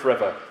 enduring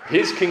forever.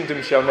 His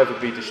kingdom shall never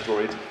be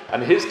destroyed,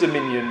 and his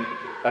dominion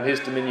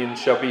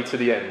shall be to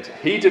the end.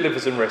 He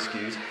delivers and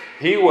rescues.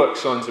 He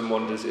works signs and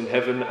wonders in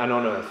heaven and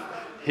on earth.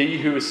 He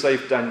who has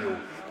saved Daniel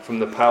from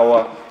the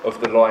power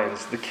of the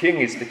lions. The king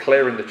is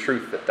declaring the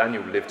truth that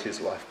Daniel lived his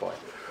life by.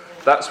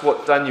 That's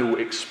what Daniel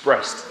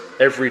expressed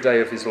every day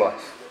of his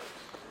life.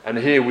 And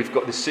here we've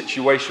got this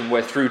situation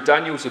where through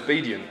Daniel's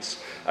obedience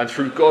and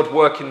through God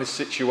working this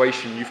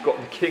situation, you've got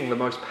the king, the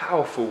most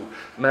powerful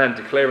man,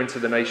 declaring to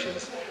the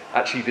nations,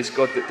 actually this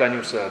God that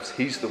Daniel serves,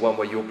 he's the one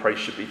where your praise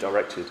should be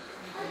directed.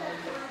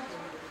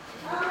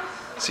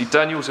 See,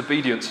 Daniel's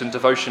obedience and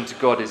devotion to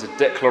God is a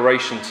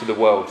declaration to the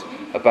world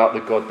about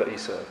the God that he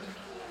served.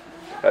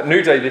 At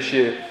New Day this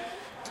year,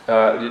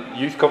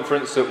 youth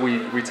conference that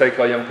we take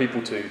our young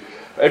people to,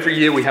 every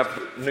year we have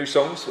new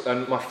songs,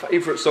 and my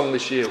favourite song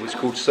this year was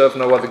called Serve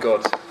No Other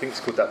Gods. I think it's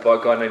called that by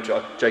a guy named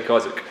Jake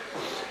Isaac.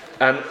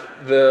 And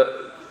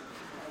the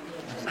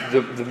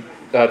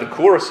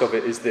chorus of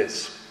it is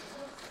this.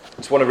 I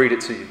just want to read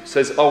it to you. It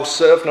says, I'll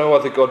serve no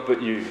other God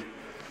but you.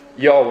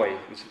 Yahweh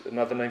is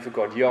another name for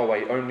God.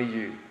 Yahweh, only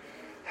you.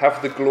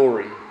 Have the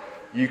glory.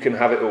 You can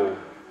have it all.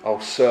 I'll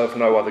serve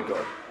no other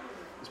God.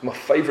 It's my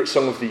favourite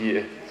song of the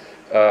year,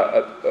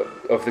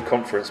 of the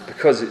conference,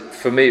 because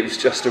for me it was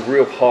just a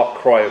real heart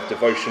cry of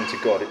devotion to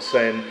God. It's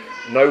saying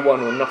no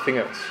one or nothing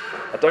else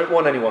I don't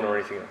want anyone or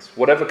anything else.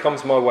 Whatever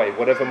comes my way,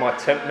 whatever might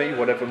tempt me,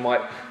 whatever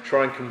might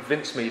try and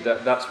convince me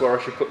that that's where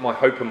I should put my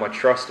hope and my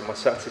trust and my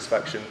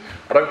satisfaction,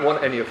 I don't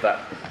want any of that.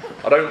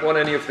 I don't want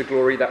any of the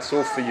glory. That's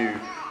all for you.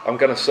 I'm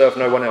going to serve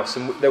no one else.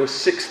 And there were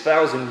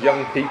 6,000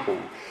 young people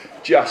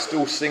just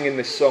all singing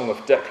this song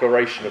of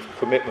declaration, of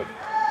commitment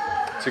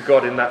to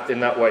God in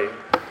that way.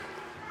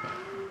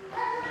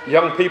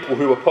 Young people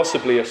who were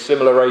possibly a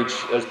similar age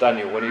as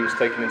Daniel when he was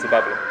taken into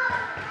Babylon.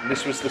 And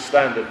this was the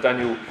standard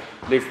Daniel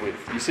lived with.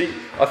 You see,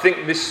 I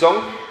think this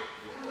song,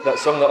 that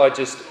song that I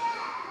just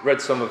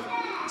read some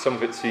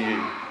of it to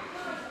you,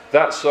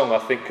 that song I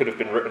think could have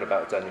been written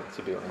about Daniel,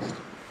 to be honest.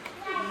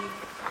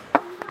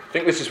 I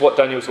think this is what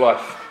Daniel's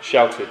life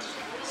shouted. It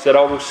said,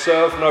 I will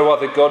serve no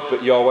other God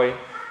but Yahweh.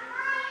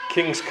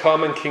 Kings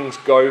come and kings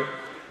go,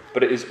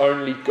 but it is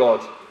only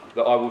God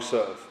that I will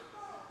serve.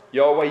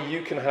 Yahweh,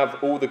 you can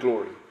have all the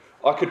glory.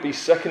 I could be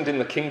second in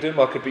the kingdom.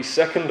 I could be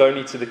second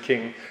only to the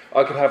king.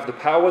 I could have the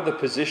power, the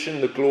position,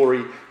 the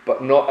glory,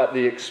 but not at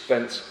the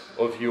expense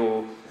of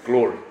your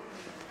glory.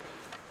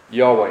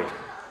 Yahweh,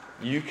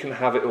 you can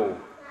have it all.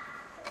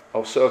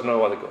 I'll serve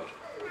no other God.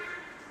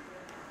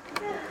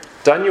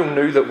 Daniel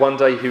knew that one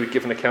day he would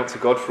give an account to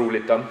God for all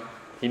he'd done.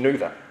 He knew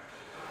that.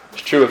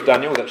 It's true of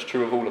Daniel, that's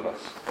true of all of us.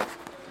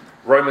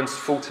 Romans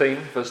 14,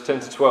 verse 10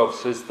 to 12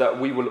 says that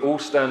we will all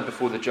stand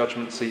before the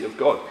judgment seat of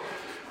God.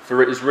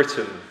 For it is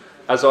written,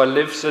 as I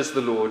live, says the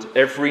Lord,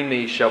 every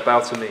knee shall bow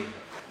to me,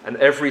 and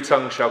every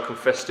tongue shall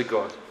confess to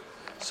God.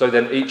 So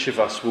then each of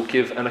us will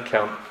give an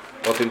account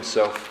of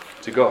himself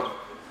to God.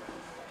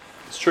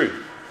 It's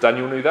true.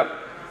 Daniel knew that.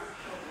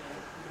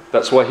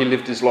 That's why he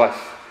lived his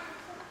life.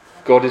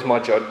 God is my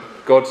judge.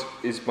 God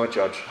is my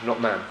judge,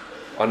 not man.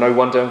 I know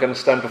one day I'm going to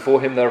stand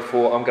before him,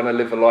 therefore I'm going to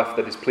live a life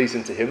that is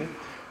pleasing to him,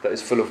 that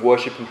is full of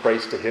worship and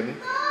praise to him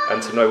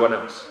and to no one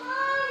else.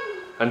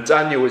 And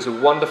Daniel is a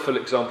wonderful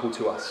example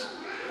to us.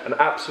 An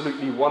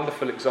absolutely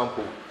wonderful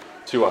example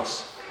to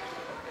us,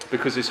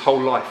 because his whole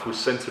life was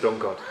centered on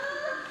God.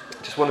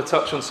 I just want to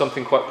touch on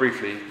something quite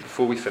briefly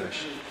before we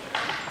finish.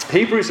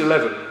 Hebrews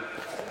 11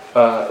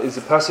 is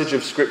a passage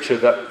of scripture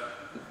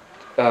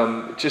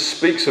that just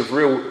speaks of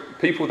real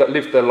people that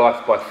lived their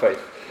life by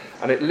faith.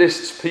 And it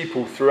lists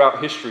people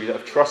throughout history that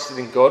have trusted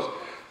in God,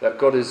 that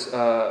God has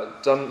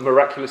done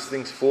miraculous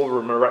things for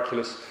or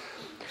miraculous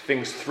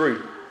things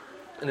through.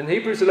 And in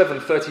Hebrews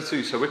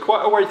 11:32, so we're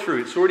quite a way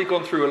through. It's already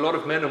gone through a lot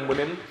of men and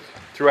women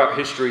throughout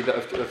history that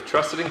have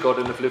trusted in God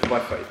and have lived by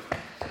faith.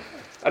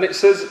 And it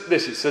says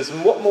this, it says,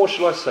 and what more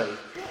shall I say?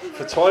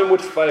 For time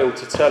would fail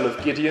to tell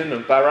of Gideon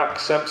and Barak,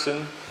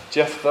 Samson,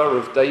 Jephthah,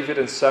 of David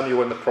and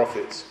Samuel and the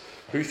prophets,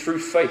 who through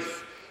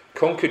faith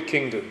conquered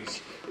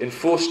kingdoms,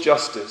 enforced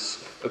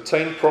justice,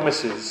 obtained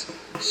promises,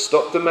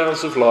 stopped the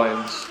mouths of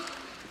lions,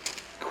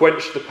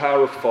 quenched the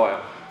power of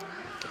fire,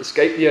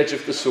 escaped the edge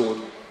of the sword,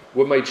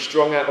 were made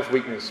strong out of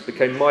weakness,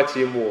 became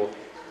mighty in war,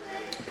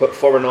 put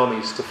foreign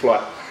armies to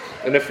flight.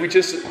 And if we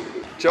just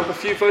jump a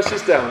few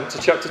verses down to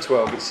chapter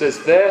 12, it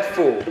says,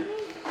 therefore,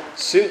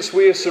 since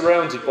we are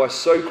surrounded by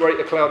so great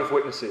a cloud of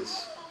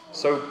witnesses,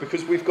 so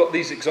because we've got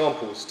these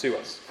examples to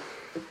us,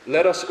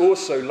 let us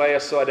also lay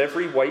aside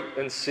every weight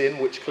and sin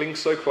which clings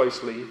so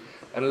closely,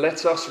 and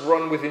let us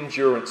run with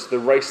endurance the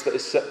race that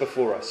is set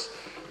before us.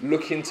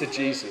 Look into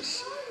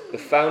Jesus, the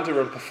founder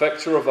and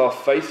perfecter of our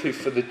faith, who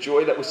for the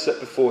joy that was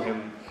set before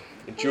him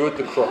endured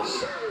the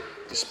cross,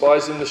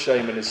 despising the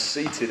shame, and is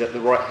seated at the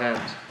right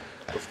hand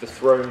of the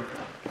throne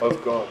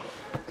of God.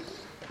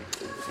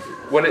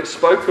 When it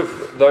spoke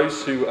of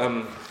those who,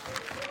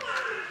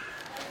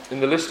 in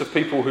the list of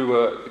people who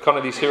were kind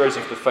of these heroes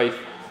of the faith,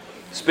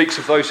 speaks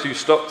of those who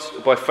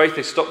stopped, by faith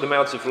they stopped the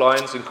mouths of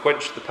lions and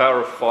quenched the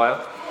power of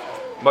fire.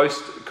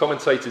 Most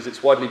commentators,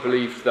 it's widely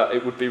believed that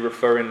it would be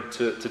referring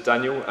to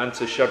Daniel and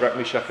to Shadrach,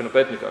 Meshach and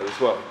Abednego as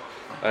well.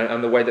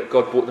 And the way that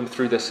God brought them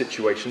through their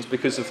situations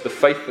because of the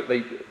faith that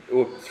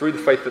through the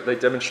faith that they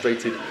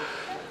demonstrated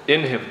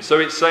in him. So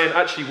it's saying,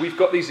 actually, we've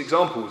got these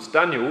examples.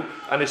 Daniel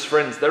and his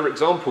friends, they're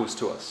examples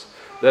to us.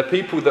 They're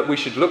people that we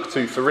should look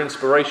to for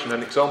inspiration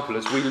and example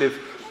as we live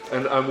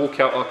and walk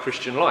out our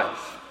Christian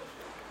life.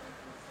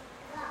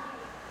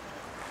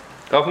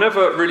 I've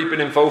never really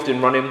been involved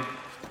in running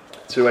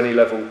to any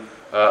level,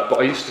 but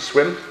I used to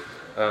swim.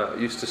 I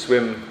used to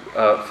swim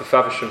for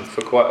Faversham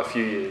for quite a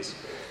few years.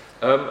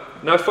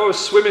 Now, if I was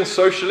swimming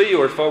socially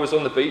or if I was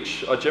on the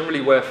beach, I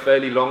generally wear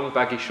fairly long,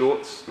 baggy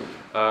shorts.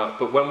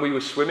 But when we were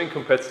swimming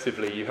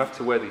competitively, you have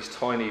to wear these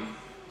tiny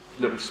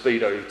little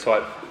Speedo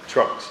type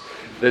trunks.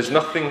 There's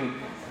nothing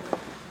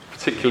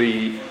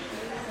particularly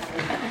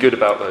good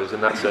about those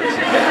in that sense.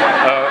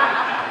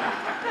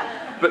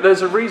 But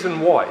there's a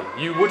reason why.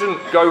 You wouldn't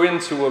go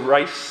into a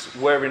race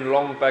wearing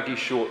long, baggy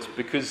shorts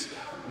because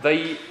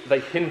they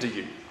hinder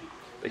you.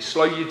 They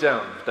slow you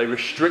down. They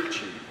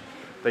restrict you.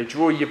 They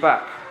draw you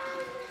back.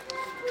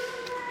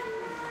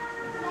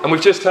 And we've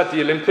just had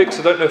the Olympics.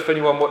 I don't know if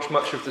anyone watched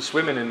much of the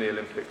swimming in the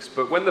Olympics,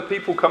 but when the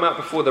people come out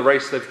before the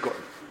race,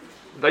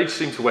 they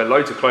seem to wear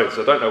loads of clothes.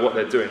 I don't know what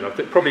they're doing.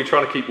 They're probably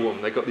trying to keep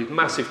warm. They've got these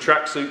massive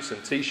tracksuits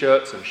and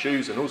t-shirts and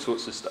shoes and all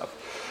sorts of stuff.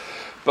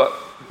 But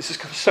this is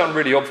going to sound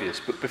really obvious,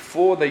 but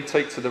before they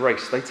take to the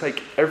race, they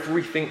take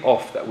everything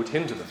off that would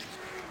hinder them.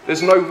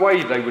 There's no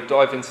way they would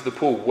dive into the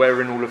pool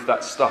wearing all of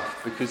that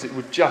stuff, because it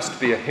would just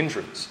be a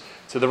hindrance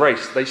to the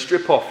race. They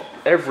strip off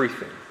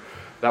everything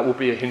that will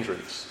be a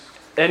hindrance,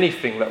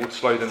 anything that would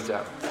slow them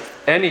down,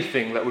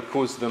 anything that would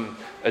cause them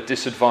a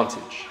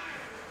disadvantage.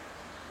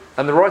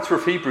 And the writer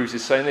of Hebrews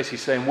is saying this,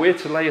 he's saying we're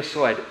to lay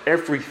aside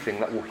everything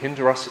that will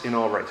hinder us in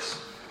our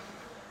race.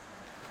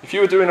 If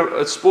you were doing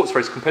a sports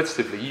race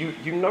competitively,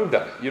 you know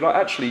that. You're like,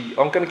 actually,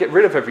 I'm going to get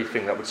rid of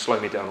everything that would slow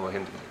me down or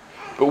hinder me.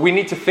 But we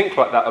need to think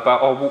like that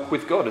about our walk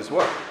with God as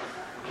well.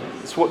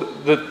 That's what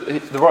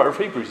the writer of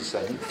Hebrews is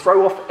saying.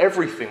 Throw off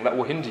everything that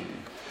will hinder you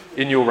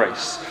in your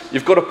race.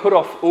 You've got to put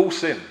off all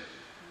sin.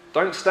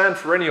 Don't stand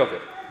for any of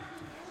it.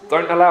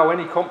 Don't allow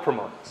any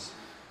compromise.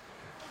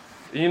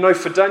 You know,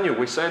 for Daniel,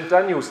 we're saying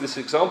Daniel's this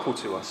example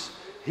to us.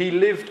 He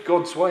lived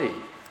God's way.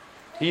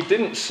 He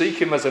didn't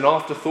seek him as an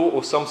afterthought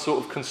or some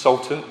sort of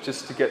consultant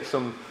just to get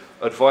some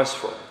advice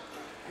from.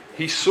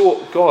 He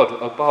sought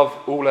God above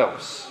all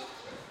else.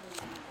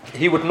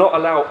 He would not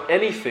allow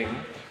anything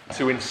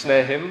to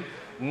ensnare him,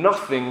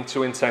 nothing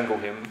to entangle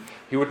him.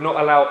 He would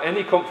not allow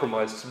any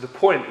compromise to the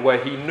point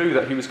where he knew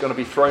that he was going to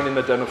be thrown in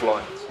the den of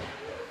lions.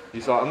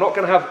 He's like, I'm not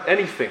going to have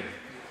anything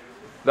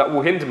that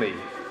will hinder me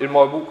in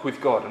my walk with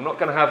God. I'm not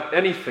going to have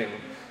anything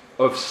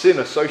of sin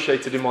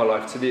associated in my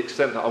life to the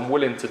extent that I'm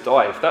willing to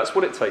die. If that's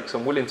what it takes,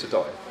 I'm willing to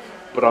die.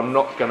 But I'm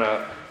not going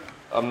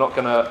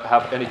to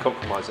have any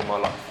compromise in my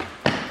life.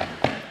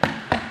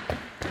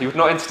 He would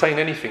not entertain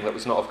anything that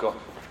was not of God.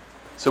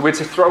 So we're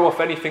to throw off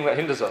anything that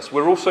hinders us.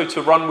 We're also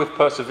to run with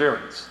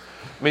perseverance.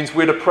 It means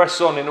we're to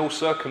press on in all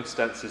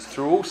circumstances,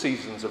 through all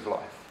seasons of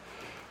life.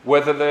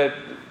 Whether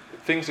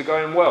things are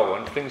going well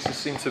and things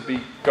just seem to be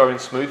going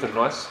smooth and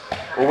nice,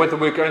 or whether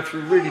we're going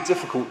through really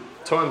difficult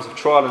times of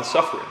trial and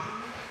suffering.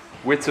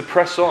 We're to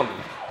press on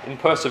in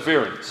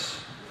perseverance,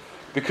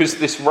 because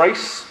this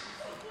race,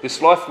 this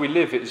life we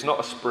live, it is not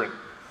a sprint.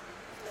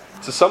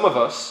 To some of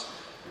us,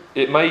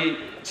 it may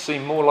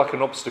seem more like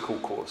an obstacle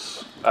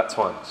course at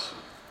times.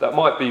 That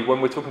might be,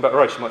 when we're talking about a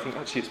race, you might think,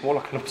 actually, it's more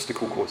like an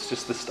obstacle course,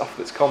 just the stuff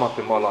that's come up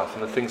in my life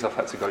and the things I've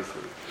had to go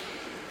through.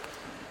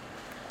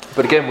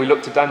 But again, we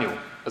look to Daniel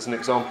as an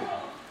example.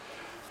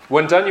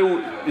 When Daniel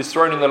is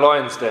thrown in the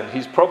lion's den,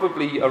 he's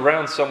probably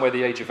around somewhere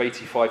the age of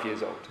 85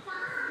 years old.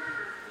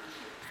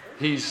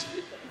 He's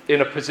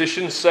in a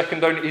position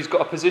he's got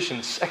a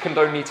position second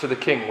only to the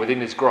king within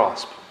his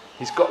grasp.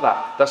 He's got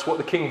that. That's what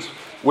the king's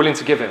willing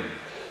to give him.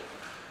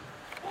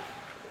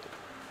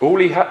 All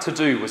he had to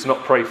do was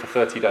not pray for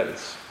 30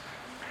 days.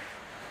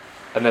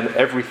 And then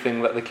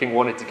everything that the king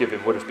wanted to give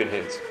him would have been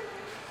his.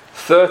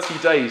 30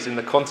 days in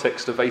the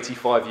context of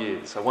 85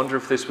 years. I wonder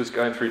if this was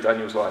going through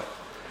Daniel's life.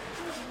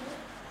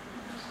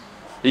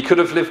 He could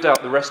have lived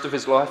out the rest of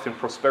his life in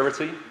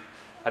prosperity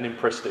and in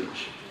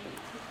prestige.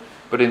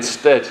 But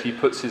instead, he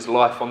puts his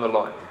life on the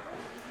line.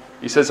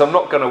 He says, I'm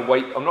not going to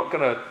wait, I'm not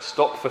going to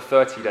stop for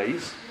 30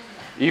 days.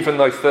 Even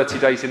though 30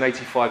 days in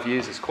 85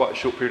 years is quite a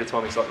short period of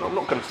time, he's like, no, I'm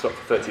not going to stop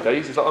for 30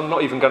 days. He's like, I'm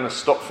not even going to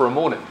stop for a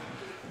morning.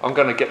 I'm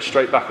going to get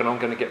straight back and I'm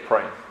going to get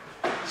praying.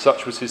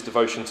 Such was his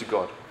devotion to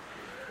God.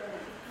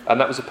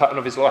 And that was a pattern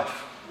of his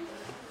life.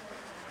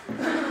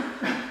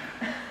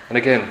 And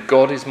again,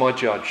 God is my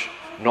judge,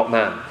 not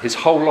man. His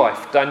whole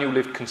life, Daniel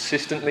lived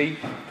consistently,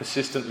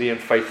 persistently and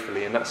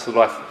faithfully. And that's the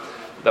life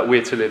that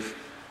we're to live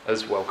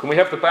as well. Can we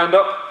have the band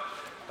up?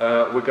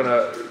 We're going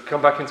to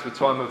come back into a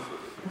time of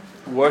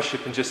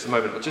worship in just a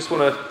moment. I just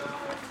want to,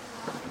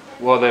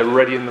 while they're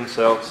readying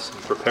themselves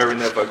and preparing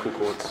their vocal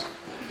cords,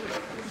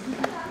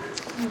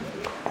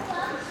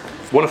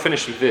 I want to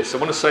finish with this. I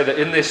want to say that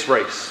in this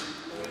race,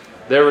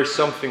 there is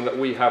something that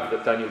we have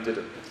that Daniel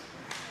didn't.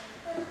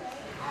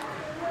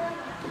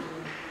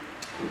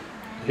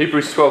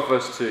 Hebrews 12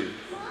 verse 2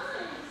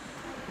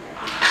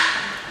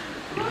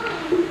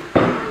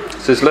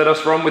 says, let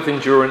us run with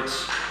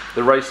endurance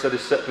the race that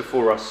is set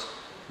before us,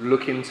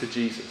 looking to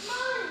Jesus,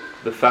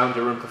 the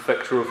founder and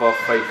perfecter of our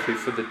faith, who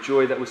for the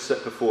joy that was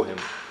set before him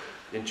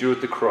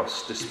endured the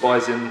cross,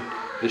 despising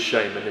the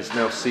shame, and is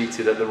now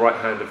seated at the right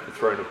hand of the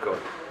throne of God.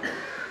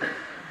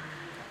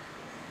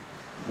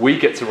 We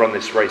get to run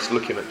this race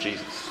looking at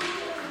Jesus.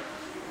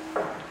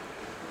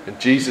 And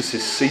Jesus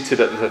is seated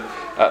at the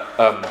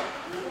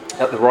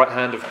right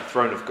hand of the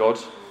throne of God.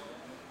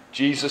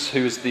 Jesus,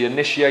 who is the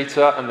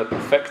initiator and the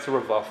perfecter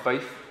of our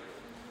faith.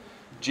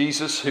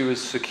 Jesus, who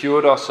has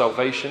secured our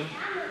salvation.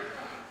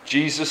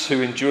 Jesus,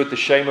 who endured the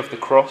shame of the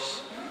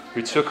cross,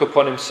 who took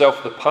upon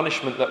himself the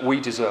punishment that we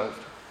deserved.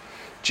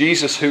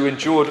 Jesus, who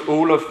endured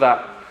all of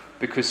that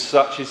because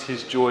such is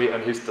his joy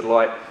and his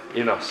delight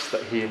in us,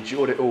 that he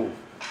endured it all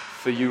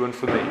for you and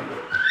for me.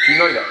 Do you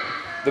know that?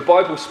 The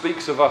Bible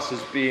speaks of us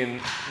as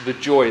being the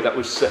joy that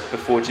was set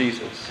before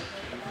Jesus.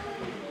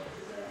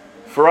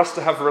 For us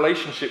to have a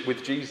relationship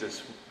with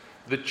Jesus,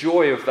 the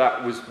joy of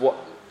that was what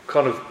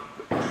kind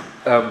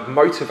of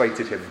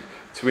motivated him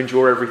to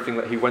endure everything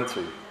that he went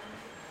through.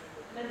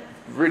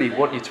 Really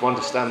want you to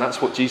understand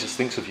that's what Jesus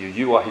thinks of you.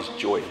 You are his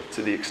joy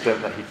to the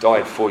extent that he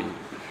died for you.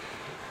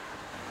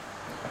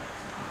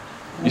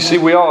 You see,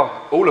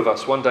 all of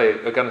us, one day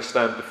are going to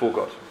stand before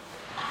God.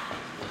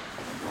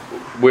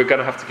 We're going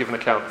to have to give an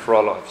account for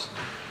our lives.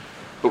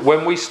 But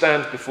when we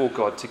stand before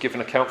God to give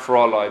an account for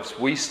our lives,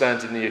 we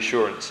stand in the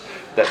assurance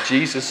that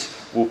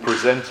Jesus will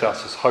present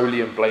us as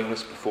holy and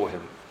blameless before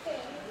him.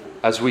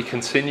 As we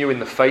continue in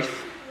the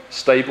faith,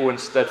 stable and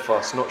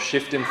steadfast, not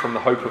shifting from the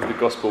hope of the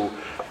gospel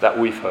that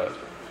we've heard.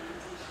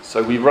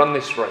 So we run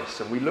this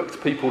race and we look to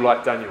people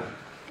like Daniel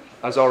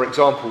as our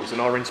examples and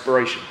our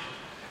inspiration.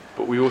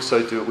 But we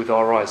also do it with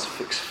our eyes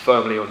fixed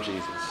firmly on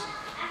Jesus,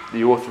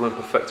 the author and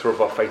perfecter of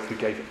our faith, who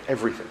gave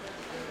everything.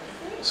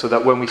 So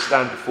that when we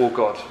stand before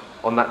God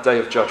on that day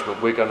of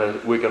judgment, we're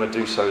going to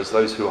do so as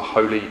those who are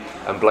holy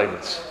and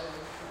blameless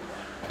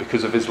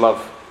because of his love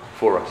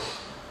for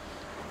us.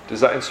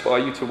 Does that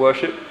inspire you to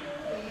worship?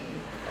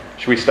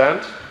 Should we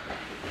stand?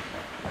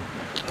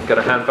 I'm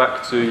going to hand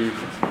back to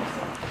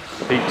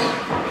Pete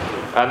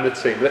and the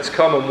team. Let's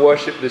come and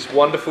worship this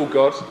wonderful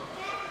God.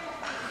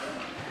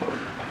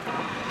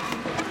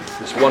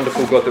 This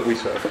wonderful God that we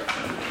serve.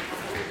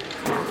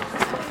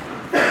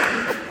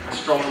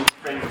 Strong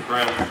thing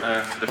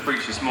for the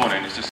preach this morning is just